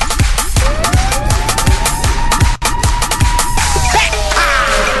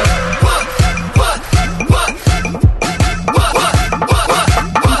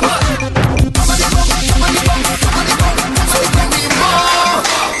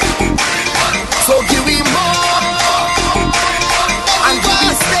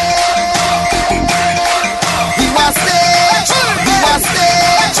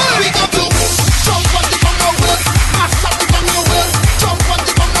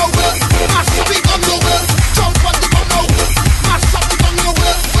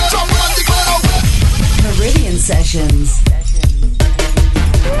 Sessions.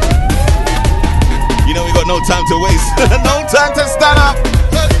 You know we got no time to waste. No time to stand up.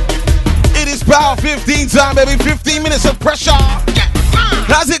 It is Power 15 time, baby. 15 minutes of pressure.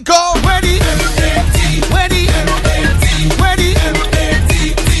 How's it go? Ready? Ready? Ready?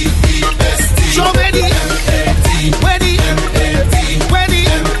 So ready? Ready? Ready?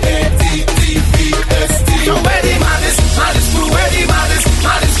 So ready, madness, madness, crew, ready, madness,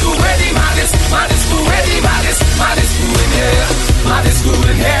 madness, crew, ready, madness, madness, crew, ready, madness, madness, crew in here, madness, crew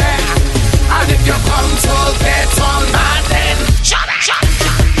in here. And if you come to get on mad, then shut up, shut up.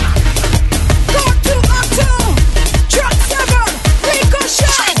 Go to, track 7,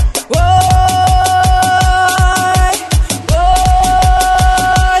 ricochet. Whoa.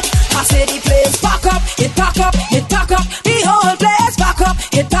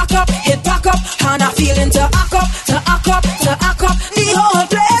 pack up, hit pack up, and I'm feeling to hack up, to hack up, to hack up. The whole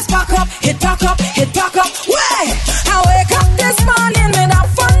place pack up, hit pack up, hit pack up. Way! I wake up this morning with a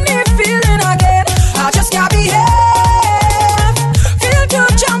funny feeling again. I just can't behave. Feel to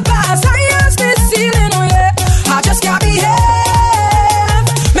jump as high as the ceiling, oh yeah. I just can't behave.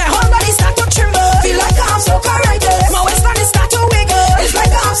 My whole body start to tremble. Feel like I'm so courageous. My waistline start to wiggle. It's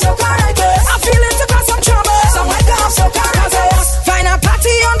like I'm so courageous. I'm feeling to cause some trouble. So like I'm so courageous. Find a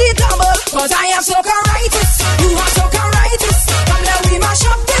party on the double. Cause I am so courageous. You are so courageous. Come let we mash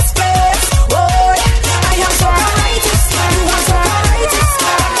up this place. Oh, I am so courageous. You are so courageous.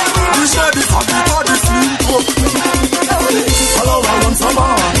 We said it for the sleep up. Hello, I want some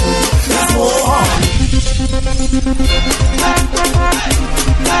on. There's more on.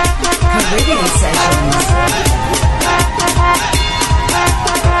 Caribbean Sessions.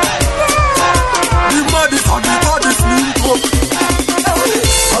 The body for the sleep up.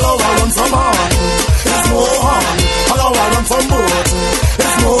 Hello, I want some on. There's more on. Hello, I want some boat.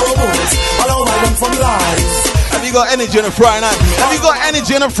 There's more boats. Hello, I want some lies. Have you got energy on a Friday night? Have you got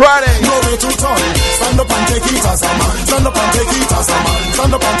energy on a Friday? No way to turn. Stand up and take it as a man. Stand up and take it as a man.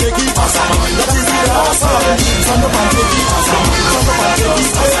 Stand up and take it as a man. That is the awesome. Stand up and take it as a man. Stand up and take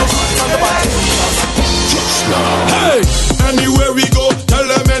it as a man. Stand up and take it as a man. Just now. Hey, anywhere we go, tell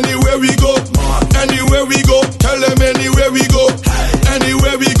them anywhere we go. Anywhere we go, tell them anywhere we go.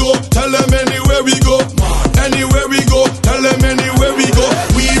 Anywhere we go, tell them anywhere we go. Anywhere we go, tell them anywhere we go.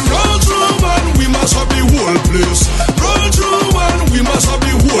 We run through and we must have the whole place. Run through and we must have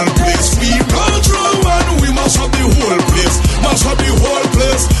the whole place. We run through and we must have the whole place. Must have the whole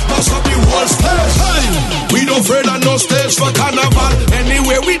place. Must have the whole stage. Hey, we don't afraid of no stage for carnival.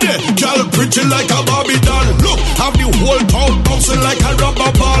 Anywhere we there, girl pretty like a Barbie doll. Look, have the whole town bouncing like a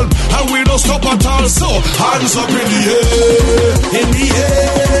rubber ball, and we don't stop at all. So hands up in the air, in the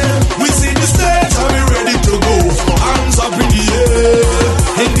air. We see the stage and we ready to go. Hands up in the air,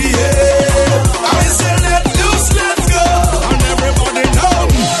 in the air. I say let loose, let's go, and everybody down.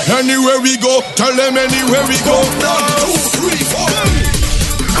 Anywhere we go, tell them anywhere we go. 1, 2, 3, 4.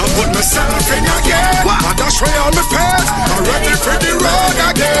 I put myself in again. I dash way on my pants. I'm ready for the road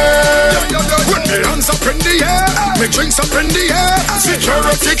again. Put me hands up in the air, me drinks up in the air.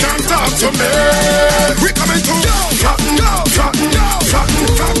 Security can't talk to me. We coming to flatten, flatten, flatten,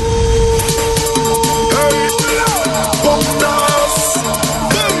 flatten. Hey, bump us.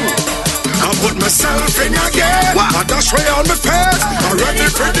 I put myself in again. I dash way on my pants. I'm ready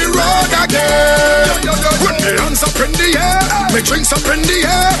for the road again. Put me hands up in the air, me drinks up in the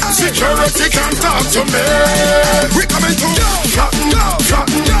air. Security can't talk to me. We coming to flatten,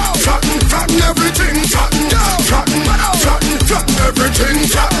 flatten, flatten, flatten everything. Flatten, flatten, flatten, flatten everything.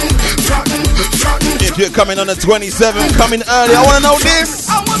 Flatten, flatten, flatten. If you're coming on the 27th, coming early, I wanna know this.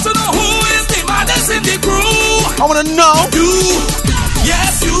 I want to know who is the baddest in the crew. I wanna know. You,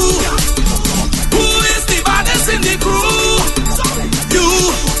 yes you. Who is the baddest in the crew? You,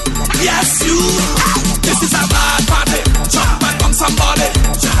 yes you. This is a bad party. Jump and bump somebody.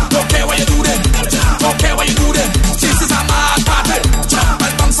 Don't care what you do then. Don't care what you do then. This is a mad party. Jump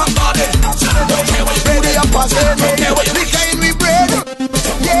and bump somebody. Don't care what you do then. Don't care what you do. The kind we bred.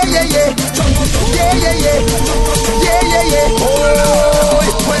 Yeah, yeah, yeah. Yeah, yeah, yeah. Yeah, yeah, yeah. Oh,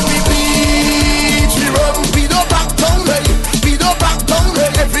 when we beat, we run. We don't back down. We don't back down.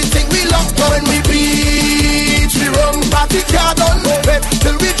 Everything we lock down. When we beat, we run. Party car done.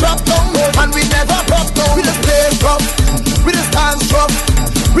 Till we drop down. And we never drop down. We just play rough. We just dance rough.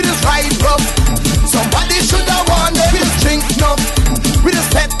 We just ride rough. Somebody should have won it. We just drink enough. We just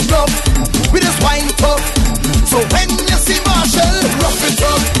pet enough. We just wine tough. So when you see Marshall, rough it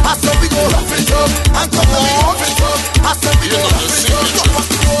up. I said we go rough it up. And come on, rough it up. I said we go rough it up.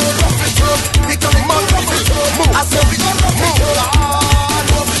 Rough it up. We come on, rough it up. I said we go rough it up.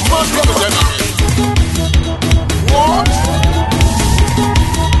 What?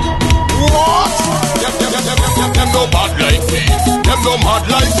 What? Them no bad like me. Them no mad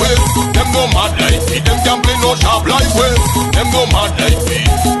like we. Them no mad like me. Them can't play no sharp like we. Them no mad like me.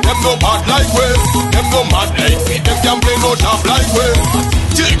 Them no bad like we. Them no mad like me. Them can't play no sharp like we.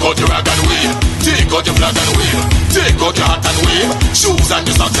 Take out your rag and wave. Take out your flag and wave. Take out your hat and wave. Shoes and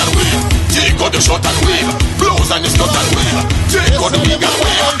your socks and wave. Take out your shirt and wave. Blouse and your skirt and wave. Take out the wig and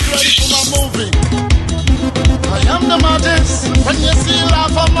wave. I am the maddest. When you see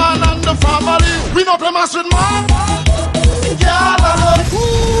laugh a man and the family, we no play mass with man. Girl, I love you.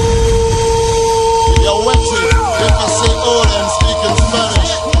 You're wetty. If you say old and speak in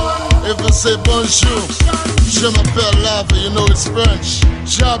Spanish. If you say bonjour, je m'appelle lava, you know it's French.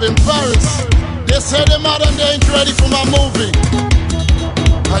 Job in Paris. They say the modern they ain't ready for my movie.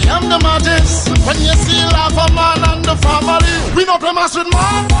 I the madness. When you see love a man and the family, we no play mass with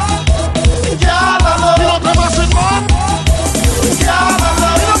man. Yeah, la, la. We no play mass with man. Yeah, la, la.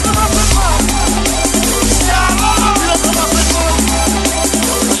 We no play mass with man. Yeah, la, la. We no play mass with man.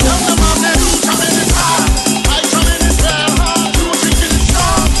 Young the madness, coming in hard. I coming in well hard. You drinking it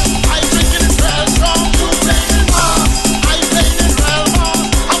strong. I drinking it well strong. You playing it hard. I playing it well hard.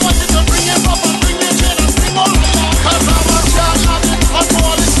 I want you to bring it up and bring it in and sing all along. Cause I'm a charge of it. I'm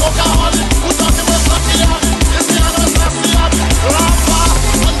all this alcoholic. Who's talking about lucky of it? Is the other nasty of it? Rafa,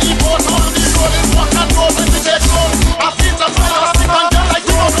 on the boat, on the road, is walk and roll with the dead road. I feel the fire, I stick on girl like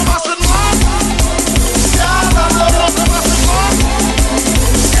you know the master man. Yeah, la, la, you know the master man.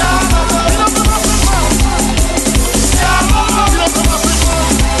 Yeah, la, la, you know the master man. Yeah, la, la, you know the master man.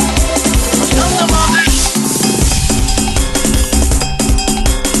 Young the man.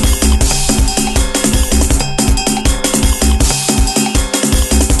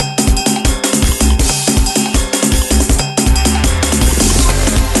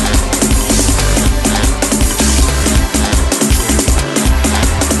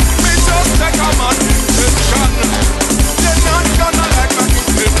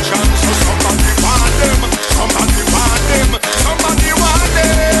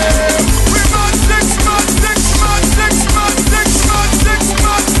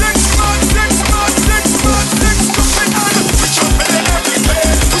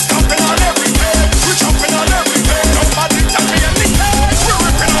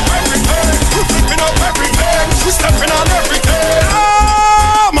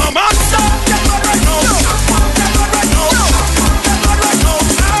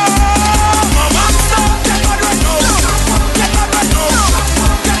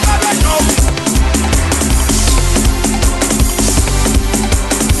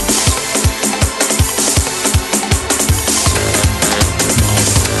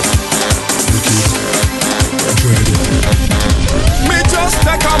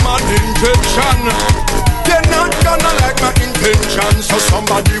 They're not gonna like my intention. So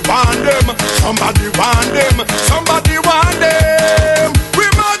somebody want them, somebody want them, somebody want them. We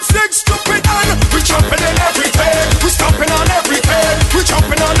mad sick, stupid, and we jumping in everything. We stomping on everything. We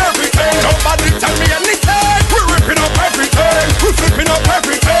jumping on everything. Nobody tell me anything. We ripping up everything. We flipping up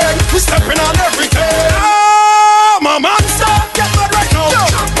everything. We stepping on everything. Ah, my monster, get mad right now.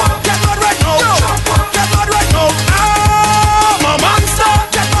 Get mad right now. Get mad right now. Ah, my monster,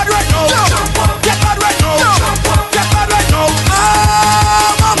 get mad right now. Get mad right now. Get mad right now.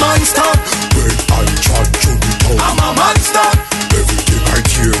 Ah, my monster. When I try to be told, I'm a monster. Everything I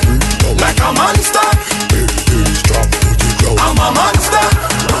hear me like a monster. Everything's drop to the ground. I'm a monster.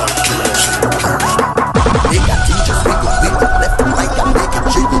 They got teachers wiggle left and right and make it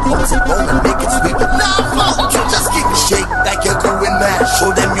jiggle, bounce it down and make it swivel. Now you just kick and shake like you're doing mad.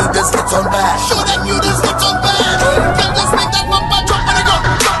 Show them you just get on bad. Show them you just get on bad. Can just make that bumper drop and it go,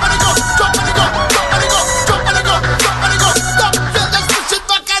 drop and it go, drop and it go, drop and it go, drop and it go, drop and it go. Stop, then just push it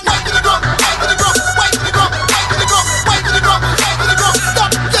back and right to the ground, right to the ground, right to the ground, right to the ground, right to the ground, right to the ground. Stop,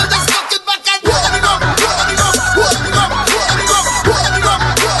 then just knock it back and roll and it go, roll and it go, roll and it go, roll and it go, roll and it go,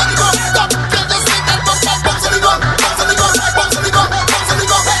 roll and it go. Stop, then just make that bumper bounce and it go, bounce and it go, bounce and it go, bounce and it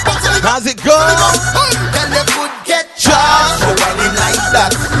go, bounce and it go. How's it go? Then you could get charged for whining like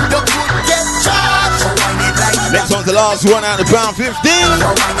that. You could get charged for whining like that. Next one's the last one out of pound 15. For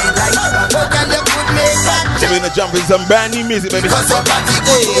whining like that. Oh, then you could make that So we're gonna jump in some brand new music, baby. because your body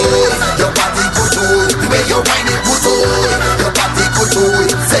good, your body good, the way you whine it good, your body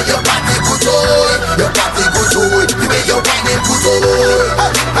good, say your body good, your body good, the way you whine it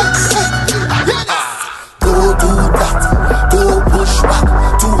good. Don't do that, don't push back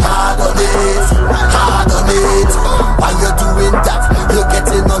too hard on it, hard on it. While you're doing that, you're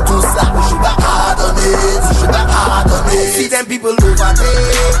getting on too slack. Hard on it, hard on it. See them people over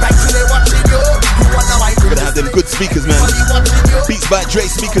there, like they watching you. You wanna whine? Gotta have them good speakers, man. Beats by Dre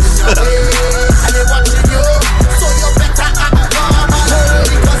speakers. And they watching you, so you better act normal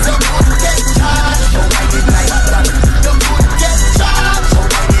because you could get charged. You whine it like that, you could get charged. You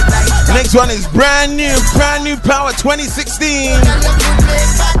whine it like that. Next one is brand new Power 2016.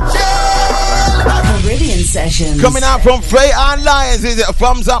 Caribbean Sessions. Coming out from Frey and Lions. Is it a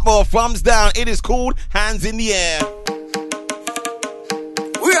thumbs up or a thumbs down? It is called Hands in the Air.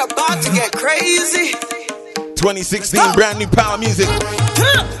 We're about to get crazy. 2016 brand new Power music.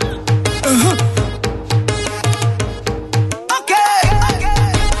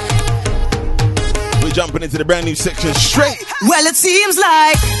 We're jumping into the brand new section straight. Well, it seems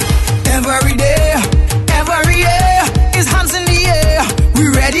like every day is hands in the air. We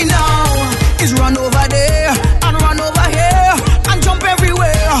ready now. Is run over there and run over here and jump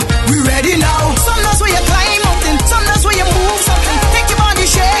everywhere.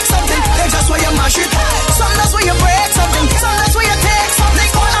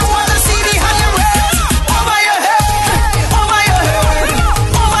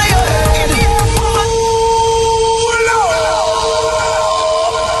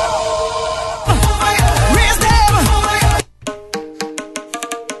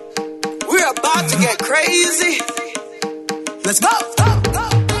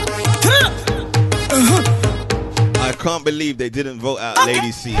 I can't believe they didn't vote out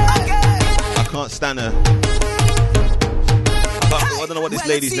Lady C. I can't stand her. I don't know what this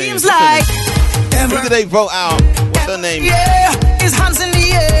lady's name is. Who did they vote out? What's her name? Yeah, his hands in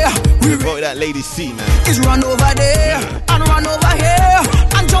the air. We voted out Lady C, man. Is run over there and run over here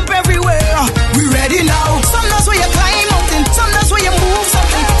and jump everywhere. We ready now. Some knows where you climb mountain, some knows where you move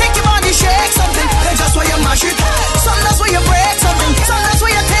something. Take your body, shake something. Then just where you mash it. Some knows where you break something, some knows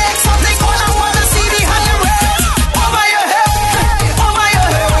where you take something. All I wanna see the hand you raise over your head, over your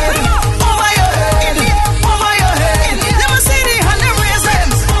head, over your head, over your head. Let me see the hand you raise them,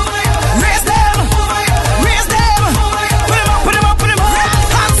 raise them, raise them. Put them up, put them up, put them up.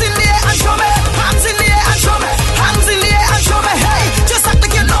 Hands in the air and show me, hands in the air and show me, hands in the air and show me. Hey, just act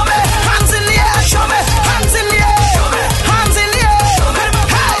like you know me. Hands in the air and show me, hands in the air, hands in the air.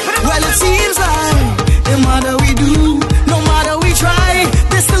 Hey, well it seems like no matter we do, no matter we try,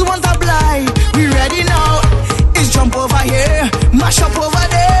 they still want to blind. We ready now. It's jump over here, mash up over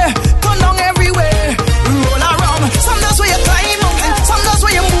there, turn down everywhere, roll around. Some knows where you climb mountain, some knows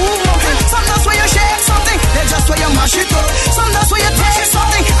where you move mountain, some knows where you shake something. They just where you mash it up. Some knows where you take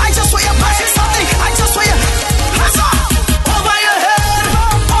something. I just where you mash it something. I just where you pass up over your head,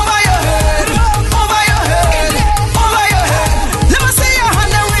 over your head, over your head, over your head. Let me see your hand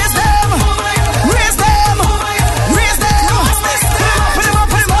and raise them, raise them, raise them. Put them up,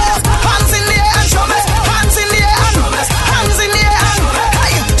 put them up. Hands in the air and show me. Hands in the air and hands in the air and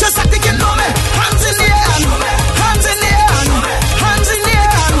hey, just like you know me. Hands in the air and hands in the air and hands in the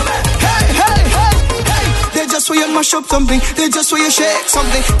air and hey, hey, hey, hey. They just where you mash up something. They just where you shake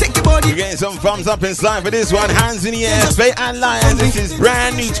something. Take your body. You're getting some thumbs up inside for this one. Hands in the air, Fate and Lions. This is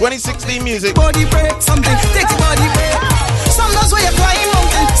brand new 2016 music. Body break something. Take your body break. Some knows where you climb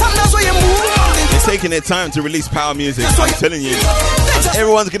mountain. Some knows where you move mountain. It's taking their time to release power music. I'm telling you.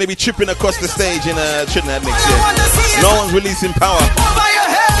 Everyone's going to be tripping across the stage in Trinidad next year. No one's releasing power.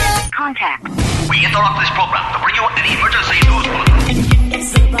 Contact. We interrupt this program to bring you an emergency news bulletin.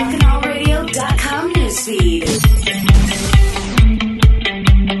 It's the BacchanalRadio.com newsfeed.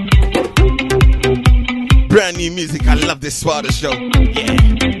 Brand new music. I love this part of the show. Yeah.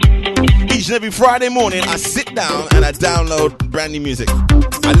 Each and every Friday morning, I sit down and I download brand new music.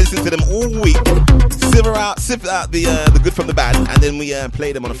 I listen to them all week, sift out the good from the bad, and then we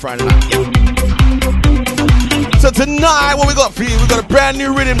play them on a Friday night. Yeah. So tonight, what we got for you? We got a brand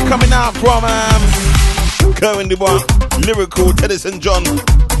new rhythm coming out from Kerwin Dubois, Lyrical, Teddyson John.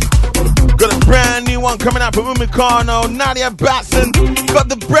 Got a brand new one coming out from Umikano, Nadia Batson. Got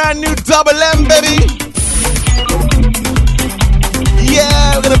the brand new Double M, baby.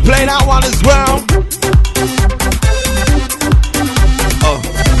 Yeah, we're gonna play that one as well. Oh,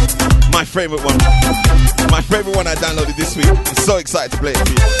 my favorite one. My favorite one I downloaded this week. I'm so excited to play it for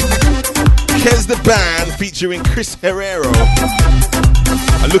you. Kez the Band featuring Chris Herrero.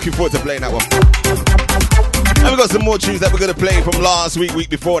 I'm looking forward to playing that one. And we got some more tunes that we're gonna play from last week, week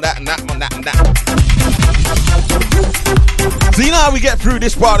before that, and that one, that and that. So you know how we get through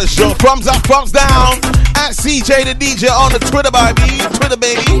this part of the show. Thumbs up, thumbs down. At CJ the DJ on the Twitter, baby.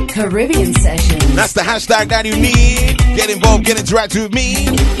 Caribbean Sessions. That's the hashtag that you need. Get involved, get interactive with me.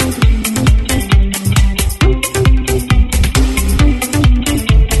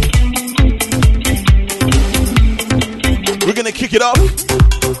 We're gonna kick it off with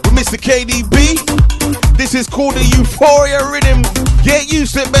Mr. KDB. This is called the Euphoria Rhythm. Get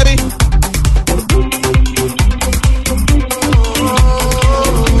used to it, baby.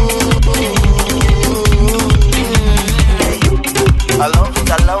 I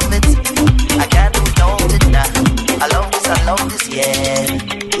love it, I can't do without it now. I love this,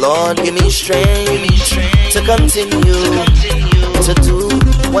 yeah. Lord, give me strength to continue to do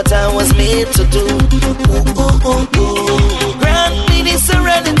what I was made to do. Grant me the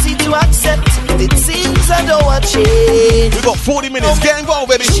serenity to accept. It seems I don't want change. We got 40 minutes, get involved,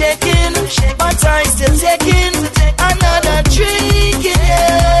 baby. Shaking, but I still taking another drink,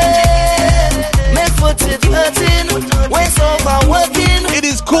 yeah. My foot is hurting, waist overworking. It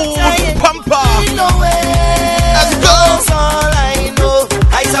is called Pumper. Let's go. That's all I know.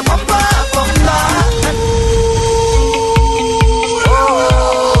 It's a pumper, pumper.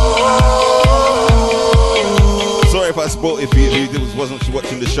 Sorry if I spoiled if you wasn't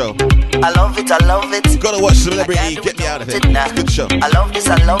watching the show. I love it. Gotta watch Celebrity, get me out of here. Good show. I love this,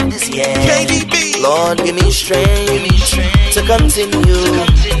 yeah. KDB. Lord, give me strength to continue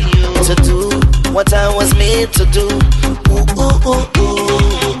to do what I was made to do.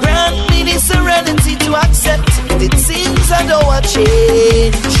 Grant me the serenity to accept. It seems I don't want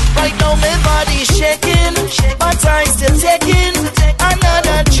change. Right now my body's shaking, but I still taking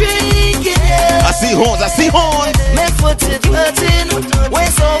another drink.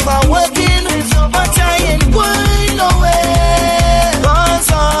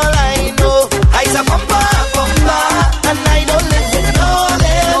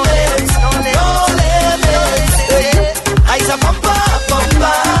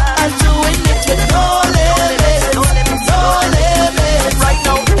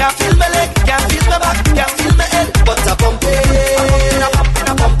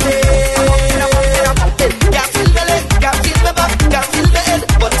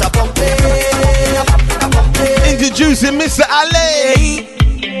 Mr. Ali,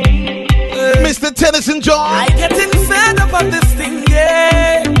 Mr. Tennyson John. I getting fed up of this thing,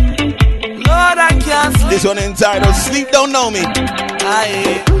 yeah. Lord, I can't sleep. This one entitled Sleep Don't Know Me.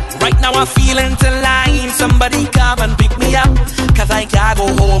 Right now I'm feeling to line. Somebody come and pick me up, cause I can't go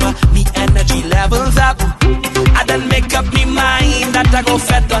home. Me energy levels up. I done make up me mind that I go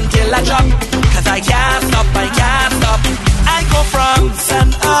fed until I drop, cause I can't stop, I can't stop. I go from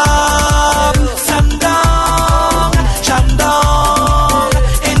sun up, sun down, sun down,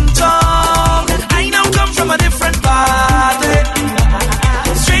 in town. I now come from a different party.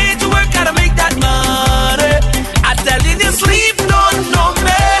 Straight to work, gotta make that money. I telling you, sleep don't know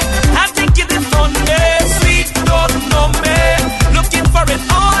me. I think it is on me. Sleep don't know me. Looking for it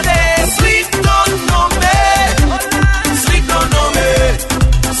all day. Sleep don't know me. Sleep don't know me.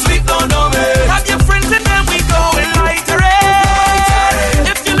 Sleep don't know me. Have your friends and then we go and light a ray.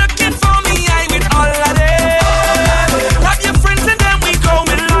 If you're looking for me, I will all of it. Have your friends and then we go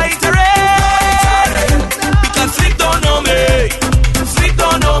and light a ray. Because sleep don't know me. Sleep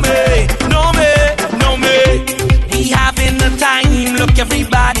don't know me. Know me, know me. We having the time. Look,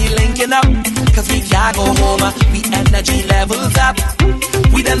 everybody linking up, cause we can't go home. We energy levels up.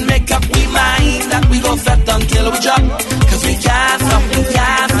 We done make up we mind that we go fat until we drop, cause we can't stop, we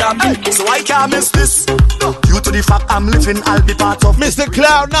can't stop. So I can't miss this. Due to the fact I'm living, I'll be part of Mr.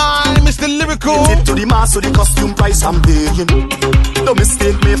 Cloud9, Mr. Lyrical. Tip to the mass, so the costume price I'm paying. Don't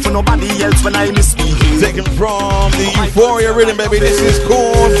mistake me for nobody else when I misbehave. Taken from the Euphoria rhythm, baby. This is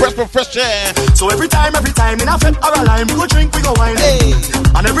called Fresh for Fresh Air. So every time in a fit or a line, we go drink, we go wine. Hey.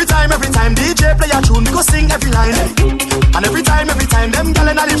 And every time DJ play a tune, we go sing every line. And every time, them gyal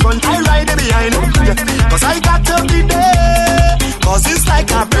inna the front, I ride them behind. Cause I got to be there, cause it's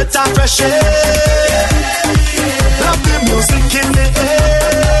like a breath of fresh air. Love the music in the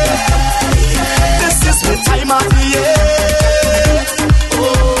air. This is the time of the year.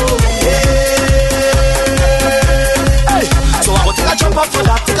 Oh, yeah. Hey, so I will take a jump up for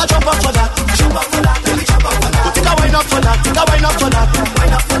that, take a jump up for that, jump up for that, let me jump up for that. Go take a wine up for that, take a wine up for that,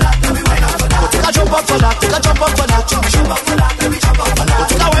 wine up for that, let me wine up for that. Go take a jump up for that, take a jump up for that, jump up for that, let me jump up for that. Go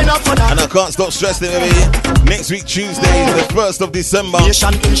take a wine up for that. And I can't stop stressing, baby. Next week, Tuesday, the 1st of December.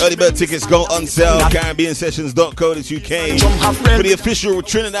 Early bird tickets go on sale. CaribbeanSessions.co.uk for the official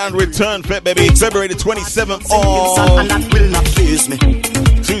Trinidad Return Fete, baby. February the 27th of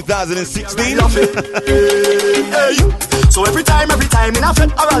 2016. So every time in a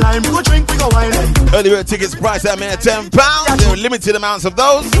fit or a line, we go drink, we go wine. Early bird tickets priced at £10. There are limited amounts of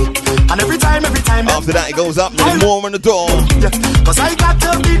those. And every time. After that, it goes up. There's more on the door. Yeah, cause I got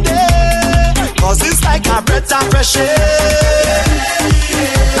to be there, cause it's like a breath of fresh air.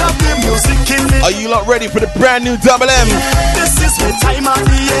 Love the music in it. Are you lot ready for the brand new Double M? This is the time of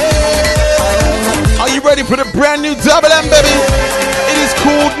the year. Are you ready for the brand new Double M, baby? It is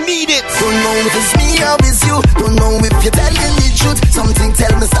called Need It. Don't know if it's me or it's you. Don't know if you're telling the truth. Something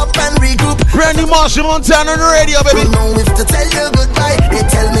tell me stop and regroup. Brand new Marshall Montana on the radio, baby. Don't know if to tell you goodbye. They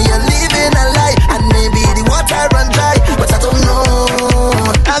tell me you're living a lie, and maybe the water run dry, but I don't know.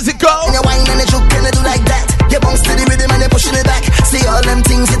 How's it go? And you whine and you choke and you do like that. You bounce to the rhythm and you're pushing it back. See all them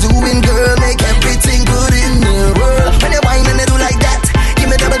things you're doing, girl, make everything good in the world. When you whine and you do like that, give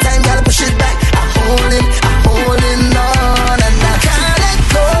me double time, gotta push it back. I'm holding on, and I can't let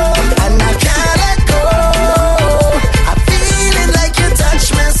go, and I can't let go. I'm feeling like you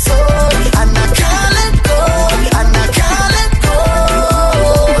touch my soul, and I can't let go, and I can't let go.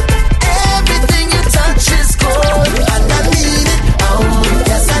 Everything you touch is gold, and I need it. Oh,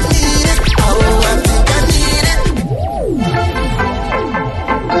 yes, I need it. Oh, I think I need it.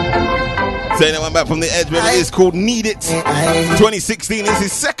 Saying that one back from the edge, baby. It's called Need It. 2016 is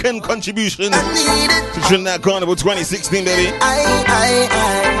his second contribution to Trinidad Carnival 2016, baby.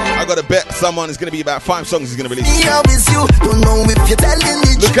 I got to bet someone is going to be about 5 songs he's going to release.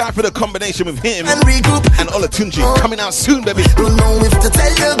 Look out for the combination with him and Olatunji coming out soon, baby. Don't know if to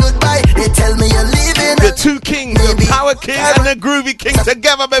tell you goodbye. They tell me you're leaving. The two kings, the Power King and the Groovy King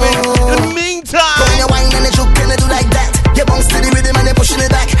together, baby. In the meantime, when you whine and you choke and you do like that, you bounce to the rhythm and you pushing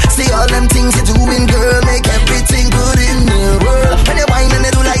it back. See all them things you're doing, girl, make everything good in the world. When you whine and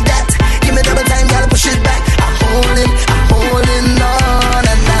you do like that, give me double time, gotta push it back. I'm holding on,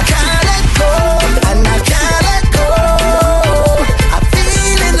 and I can't let go, and I can't let go. I'm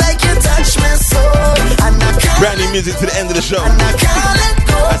feeling like you touch my soul, and I can't. brand new music to the end of the show. And I can't let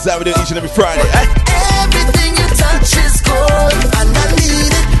go. That's how we do it each and every Friday. Everything you touch is gold, and I need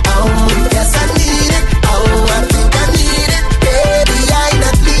it. Oh, yes, I need it. Oh, I think I need it. Baby, I'm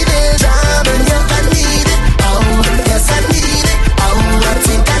not leaving. Jamming, yeah, I need it. Oh, yes, I need it. Oh, I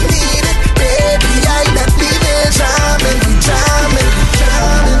think I need it. Baby, I'm not leaving. Jamming,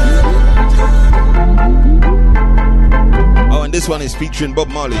 featuring Bob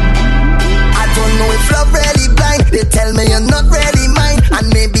Marley. I don't know if love really blind. They tell me you're not really mine, and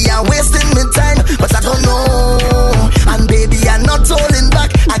maybe I'm wasting my time, but I don't know. And baby, I'm not holding back.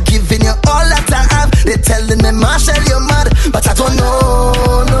 I'm giving you all that I have. They telling me Marshall, you're mad, but I don't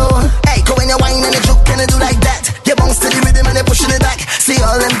know. No. Hey, go when you whine and you juke and you do like that. You bounce to the rhythm and you're pushing it back. See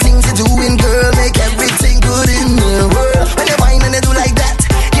all them things you're doing, girl, make everything good in the world. When you whine and you do like that,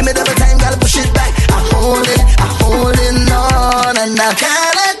 give me double time, gotta push it back. I'm holding on, and I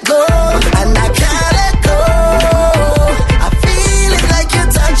can't let go, and I can't let go. I feel it like you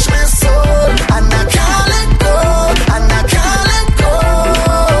touch my soul, and I can't let go, and I can't let go.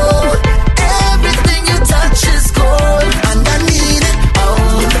 Everything you touch is gold, and I need it.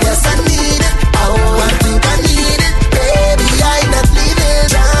 Oh, yes, I need it. Oh, I think I need it, baby. I'm not leaving,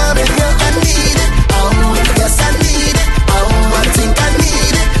 jamming you. I need it. Oh, yes, I need it. Oh, I think I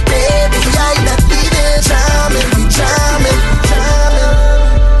need it, baby. I'm not leaving, jamming, we jamming.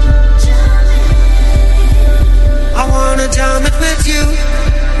 I wanna jam it with you.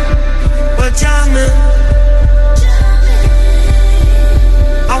 We're jamming.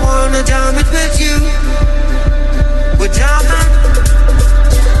 I wanna jam it with you. We're jamming.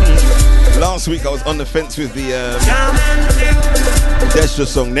 Last week I was on the fence with the Destra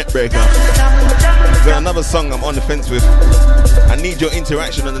song Netbreaker. There's another song I'm on the fence with. I need your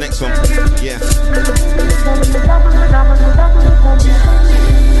interaction on the next one. Yeah.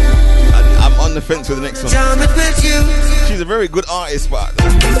 I'm on the fence with the next one. She's a very good artist, but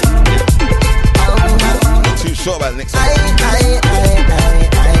I'm too sure about the next one.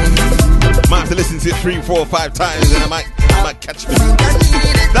 Might have to listen to it 3, 4, 5 times and I might catch me.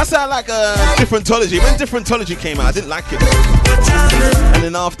 That's how like Differentology. When Differentology came out, I didn't like it. And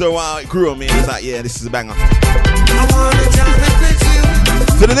then after a while it grew on me and it's like, yeah, this is a banger.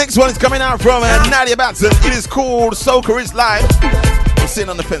 So the next one is coming out from Nadia Batson. It is called Soca is Live. I'm sitting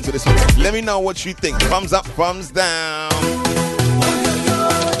on the fence with this one. Let me know what you think. Thumbs up, thumbs down.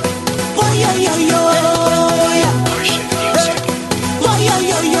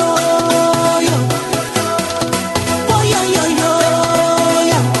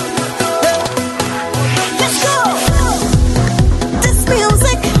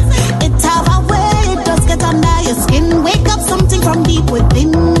 Wake up something from deep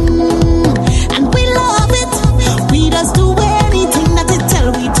within, and we love it. We just do anything that it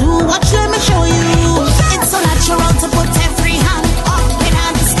tell we to. Watch, let me show you. It's so natural to put every hand up in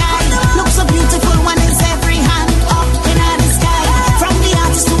the sky. Looks so beautiful when it's every hand up in the sky. From the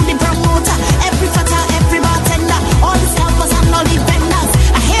artist to the promoter, every fatter, every bartender, all the scalpers and all the vendors.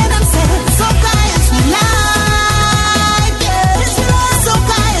 I hear them say, so guys, we like it. So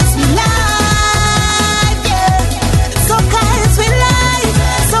guys, we like it.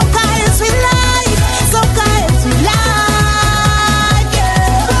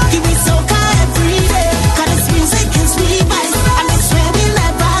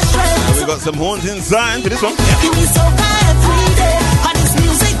 Got some horns inside for this one.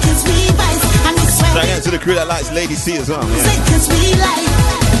 Shout out to the crew that likes Lady C as well.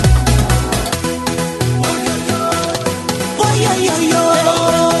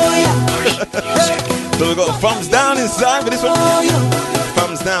 Yeah. So we got thumbs down inside for this one.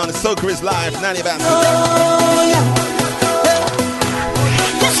 Thumbs down. The Soca is Live. Nadia Batson.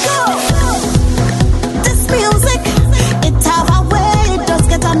 Let's go. This music, it have a way. It does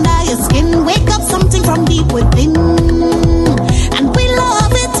get under your skin. Wake up something from deep within, and we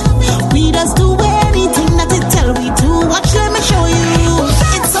love it. We just do anything that it tell we to. Watch, let me show you.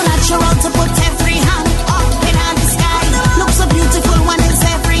 It's so natural to put every hand up in the sky. Looks so beautiful when it's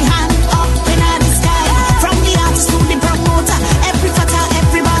every hand up in the sky. From the artist to the promoter, every fatter,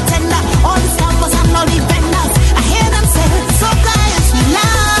 every bartender, all the scalpers and all the vendors. I hear them say, so guys, we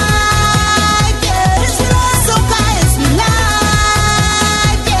like it. So guys, we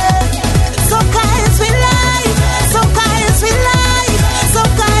like it. So guys, we like. So guys, we like. So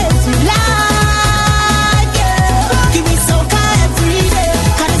guys, we like it. Give me soca every day,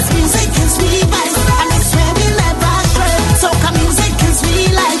 'cause this music is sweet vibes, and I swear we never stray. Soca music is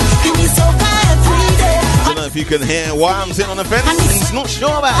sweet life. Give me soca every day. I don't know if you can hear why I'm sitting on the fence. He's not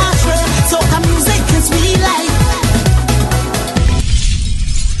sure about it. Soca music is sweet life.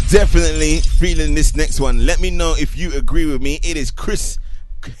 Definitely feeling this next one. Let me know if you agree with me. It is Chris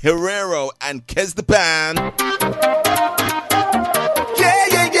Herrero and Kez the Pan.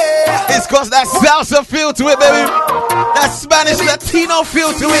 It's got that salsa feel to it, baby. That Spanish Latino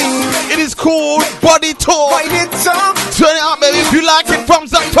feel to it. It is called Body Talk. Turn it up, baby. If you like it,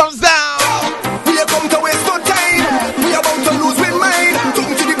 thumbs up, thumbs down. We are come to waste no time. We are about to lose with mind.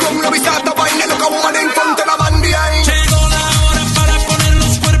 Come to the ground, now we start to wind. Look a woman in front and a man behind. Llegó la hora para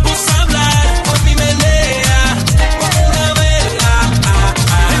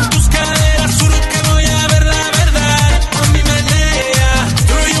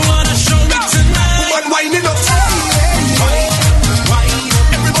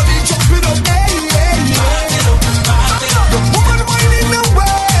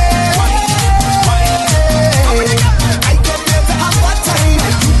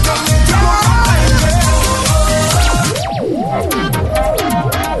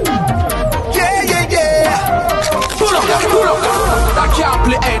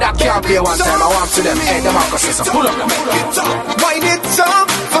play one time, I want to them. Hey, them Marcus is a pull up them. Wind it up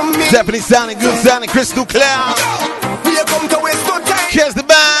for me. Definitely sounding good, sounding crystal clear. We are come to waste no time. Here's the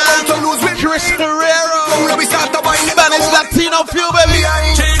band. To lose with Chris Herrero. We start to wind it. Spanish Latino feel, baby.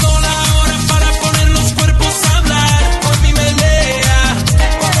 Llegó la hora para poner los cuerpos a hablar. Por mi melea,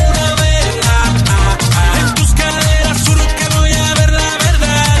 como una vela. En tus caderas juro que voy a ver la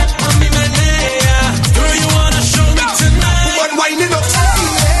verdad. Por mi melea, girl, you wanna show me tonight. One wind it up.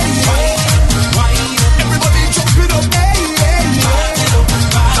 Everybody jump it up.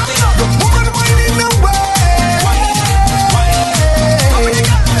 The woman winding the way.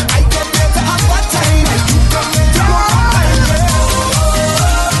 I come here to have that time. You come here to go.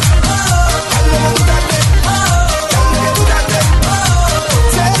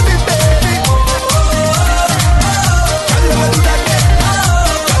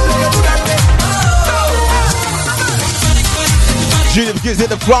 Judith gives it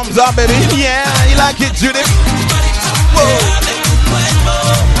the thumbs up, baby. Yeah, you like it, Judith? Whoa.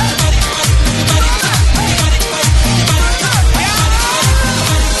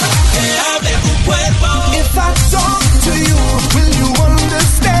 If I talk to you, will you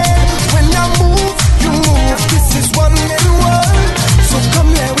understand? When I move, you move. This is one in one. So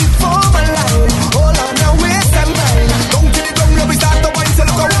come here, we form a line. Hold on now, waist and bind. Don't get it wrong, we start the wine. So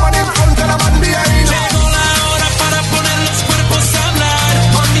look a woman in front and a man behind. Llegó la hora para poner los cuerpos a hablar.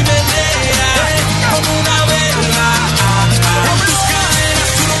 Por mi melea, como una vela. En tus caderas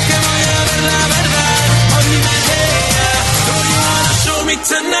juro que voy a ver la verdad. Por mi melea, girl, you wanna show me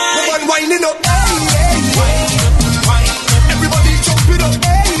tonight. Woman winding up. Everybody jump it up.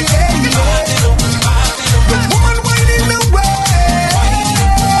 The woman winding the way.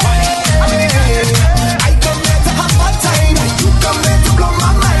 I come here to have my time. You come here to blow my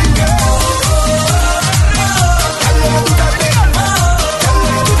mind, girl.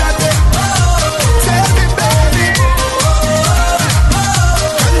 Tell me, baby.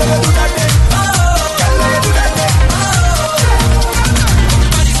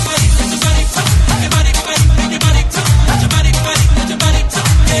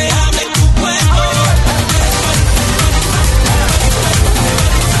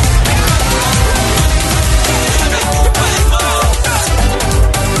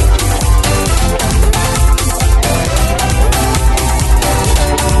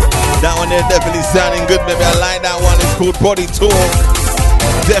 That one there definitely sounding good, baby. I like that one. It's called Body Talk.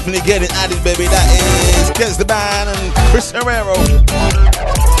 Definitely getting added, baby. That is Kez the Band and Chris Herrero.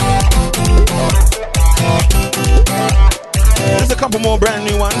 There's a couple more brand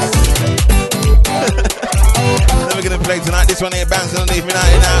new ones. Then we're gonna play tonight. This one here bouncing underneath me now.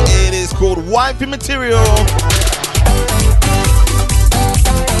 It is called Wifey Material.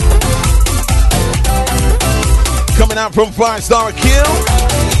 Coming out from 5 Star Kill.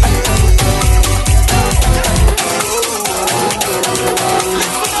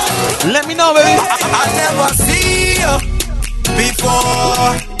 Let me know, baby. I never see you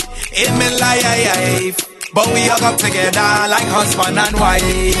before in my life, but we are come together like husband and wife.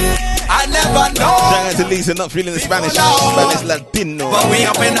 I never know. Shout out to Lisa, not feeling the Spanish Latino. But we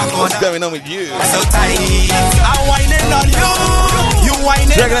up in the corner. What's going on with you? So tight, I'm whining on you. You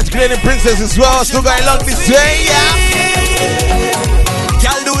whining. Checking out Canadian Princess as well. Still got a long this way, yeah.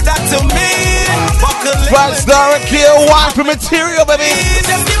 Y'all do that to me. 5 Star Kill, Wifey Material, baby.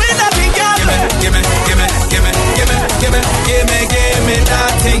 Just give me nothing, girl. Give me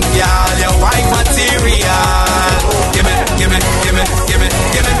nothing, y'all. Your white material. Give me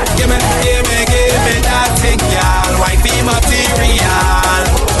nothing, y'all. Wifey material.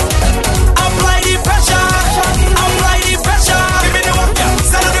 Apply the pressure. Give me the work, yeah.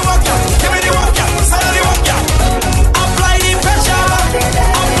 Send the work, yeah. Give me the work, yeah. Send the work, yeah. Apply the pressure.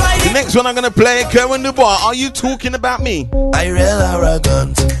 The next one I'm gonna play, Kerwin Dubois. Are you talking about me? I real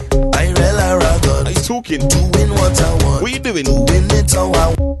arrogant. Are you talking? Doing what I want. What are you doing? Doing it how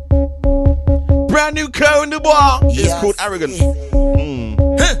I want. Brand new Kerwin Dubois. It's called Arrogant.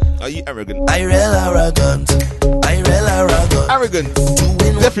 Are you arrogant? I real arrogant. Arrogant.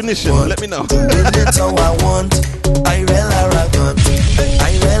 Definition. Let me know. Doing it how I want. I real arrogant.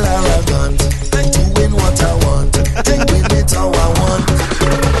 Doing what I want. Doing it how I want.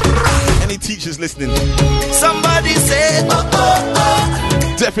 Any teachers listening? Somebody said,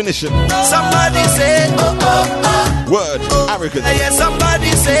 Definition. Somebody said, Word. Arrogant. Yeah,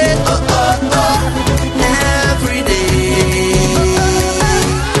 somebody said, every day.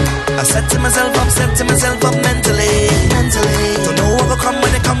 I said to myself up mentally. Don't know what will come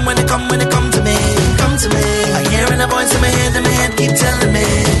when it come to me. I hear in a voice in my head keep telling me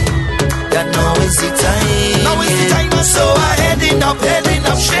that now is the time. So I heading up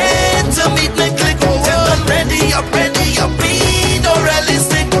straight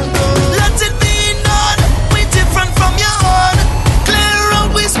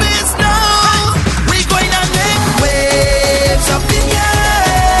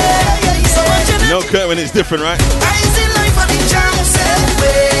when it's different, right? I see life on the chances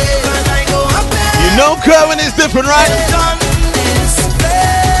way, and I go up there. You know Kerwin is different, right? Done this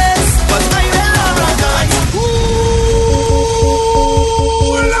place, but I will arrogant.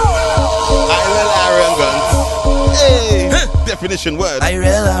 Arrogant. Hey, definition word. I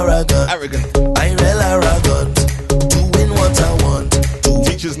real arrogant. Arrogant. I real arrogant. Doing what I want.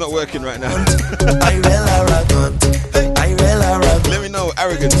 Teacher's not working right now. I real arrogant. I real arrogant. Let me know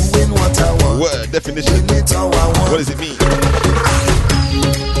arrogance. Doing what I want. Word definition. What does it mean?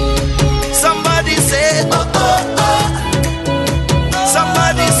 Somebody said, oh, oh, oh.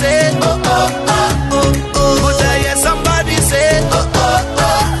 Somebody said, oh, oh, oh, oh. But I hear somebody said, oh, oh,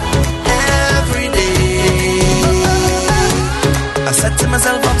 oh. Every day. I said to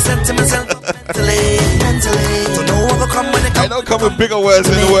myself, mentally. Don't know what will come when it comes. I don't come with bigger words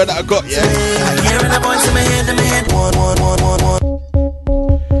than the word that I got, yeah? I'm hearing a voice in my head, one.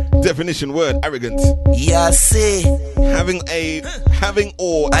 Definition word, arrogance. Yeah, see. Having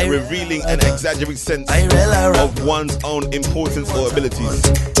or revealing an exaggerated sense of one's own importance or abilities.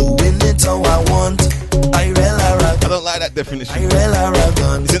 Doing it how I want. I don't like that definition.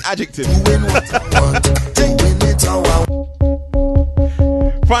 It's an adjective. Doing what I want. Doing it how I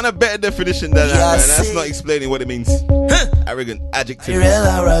want. Find a better definition than that, man. That's not explaining what it means. Arrogant, adjective. I real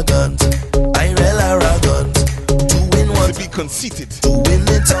arrogant. Doing what to be conceited. Doing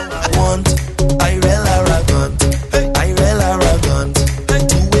it how I want. I real arrogant.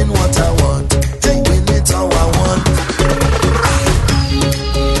 Doing what I want. Doing it how I want.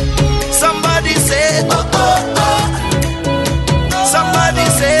 Somebody said, oh, oh, oh. Somebody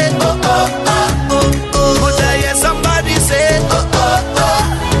said, oh, oh, oh. But I hear somebody said, oh, oh, oh.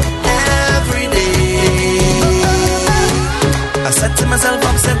 Every day. I said to myself,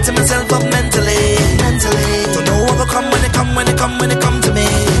 mentally. Don't know what will come when it come to me.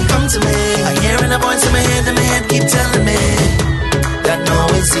 I'm hearing a voice in my head keep telling me that now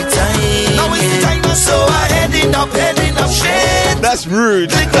is the time. So I heading up straight. That's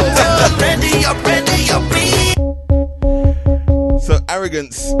rude. Ready up. So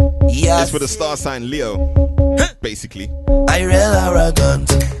arrogance is for the star sign Leo, basically. I real arrogant.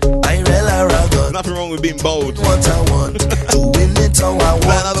 There's nothing wrong with being bold. What I want, doing it how I want.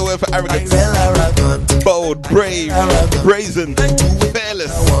 Another word for arrogance. I real arrogant. Bold, brave, brazen,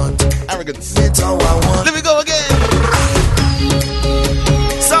 fearless. Arrogance. Let me go again.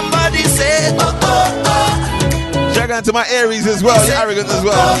 Somebody said, oh, oh, oh. Shout out to my Aries as well. You're arrogant as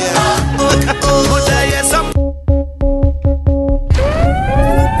well. Yeah.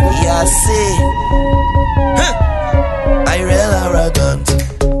 Yeah, see. I real arrogant.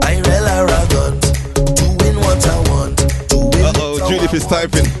 Doing what I want. Judith is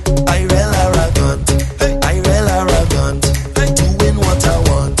typing. I real arrogant. Doing what I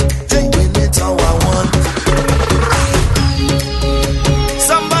want. Doing it how I want.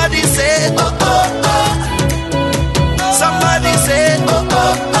 Somebody said, oh, oh, oh. Somebody said, oh, oh,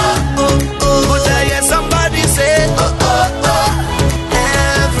 oh. But I hear somebody said, oh, oh, oh.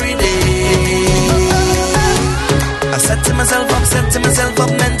 Every day. I said to myself up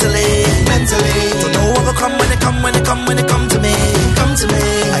mentally. Don't know what will come when it come to me.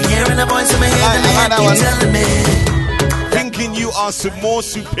 I'm hearing a voice in my head keep telling me. Thinking you are more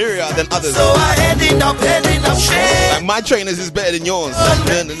superior than others. So I heading up straight. Like my trainers is better than yours. Don't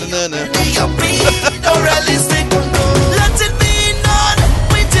realistic. Let it be known.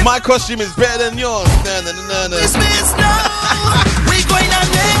 My costume is better than yours. This means no. We going to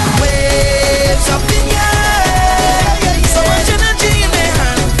make waves up in the air. So much energy in my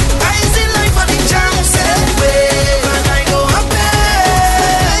hand. I see life on the chances wave, and I go up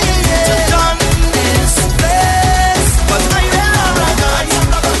there to done this place. But I real arrogant.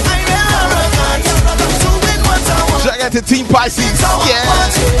 Doing what I want. Shout out to Team Pisces. Yeah.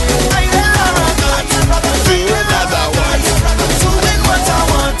 I real arrogant. Doing as I want. Doing what I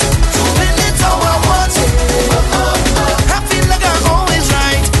want. Doing it how I want. I feel like I'm always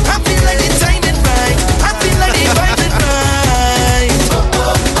right. I feel like the timing right. I feel like the vibe right.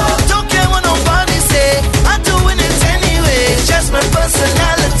 Don't care what nobody say. I'm doing it anyway. Just my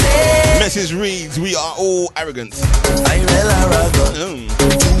personality. Message reads, we are all arrogant. I real arrogant.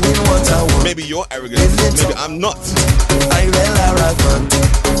 Doing what I want. Maybe you're arrogant. Maybe I'm not. I real arrogant.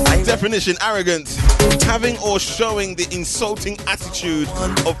 Definition, arrogant. Having or showing the insulting attitude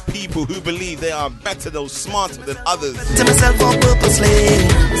of people who believe they are better or smarter than others. To myself up purposely.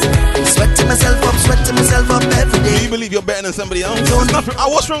 Sweating myself up every day. Do you believe you're better than somebody else? Nothing.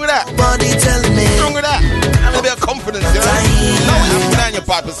 What's wrong with that? Body telling me. What's wrong with that? Have a bit of confidence, you know? No, I'm down your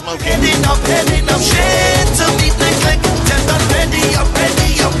pipe and smoking. Heading up straight to meet next like just ready up,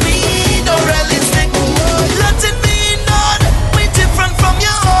 me. Don't realistic.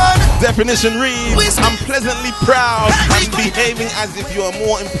 definition reads, I'm pleasantly proud and behaving as if you are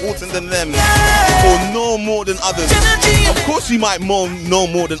more important than them or know more than others. Of course you might know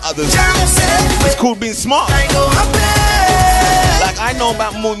more than others. It's called being smart. Like I know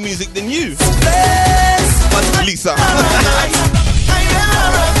about more music than you. Lisa.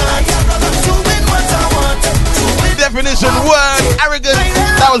 Definition word, arrogant.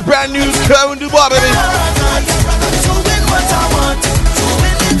 That was brand new. Kerwin Dubois, baby.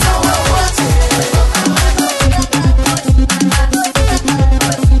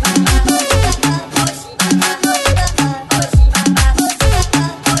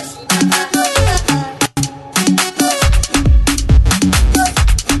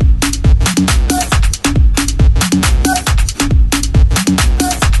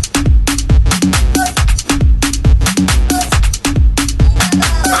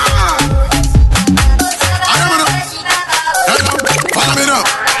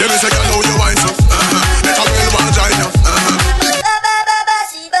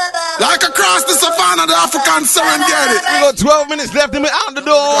 African Serengeti. We got 12 minutes left and we're out the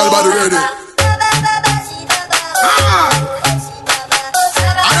door. Everybody ready?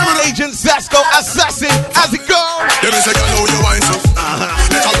 Agent Sasko, assassin, as it go. Let me say, I know you wine so.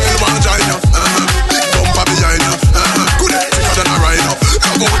 Let a real one join you. Big bumper behind you. Good day, thicker than a rhino.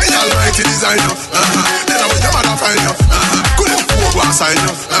 About the almighty designer. Then I was your mother find you. Good day, poor one sign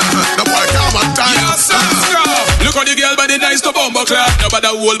you. The boy can't man time you. Look how the girl body nice to bumper clap. Nobody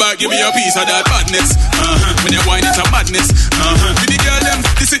hold back, give me a piece of that badness. When you whine, it's a madness. With the girl them,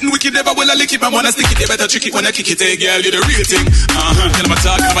 they sitting wicked, never will I lick it. Man wanna stick it, they better trick it when I kick it. Hey girl, you the real thing. Tell them I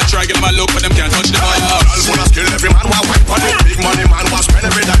talk, tell them I try, get them I look, but them can't touch the ball. Girls wanna skill, every man want wine on it. Big money man want spend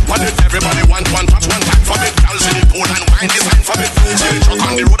every dime on it. Everybody want one touch, one time for it. Girls in the pool and wine design for it. See the truck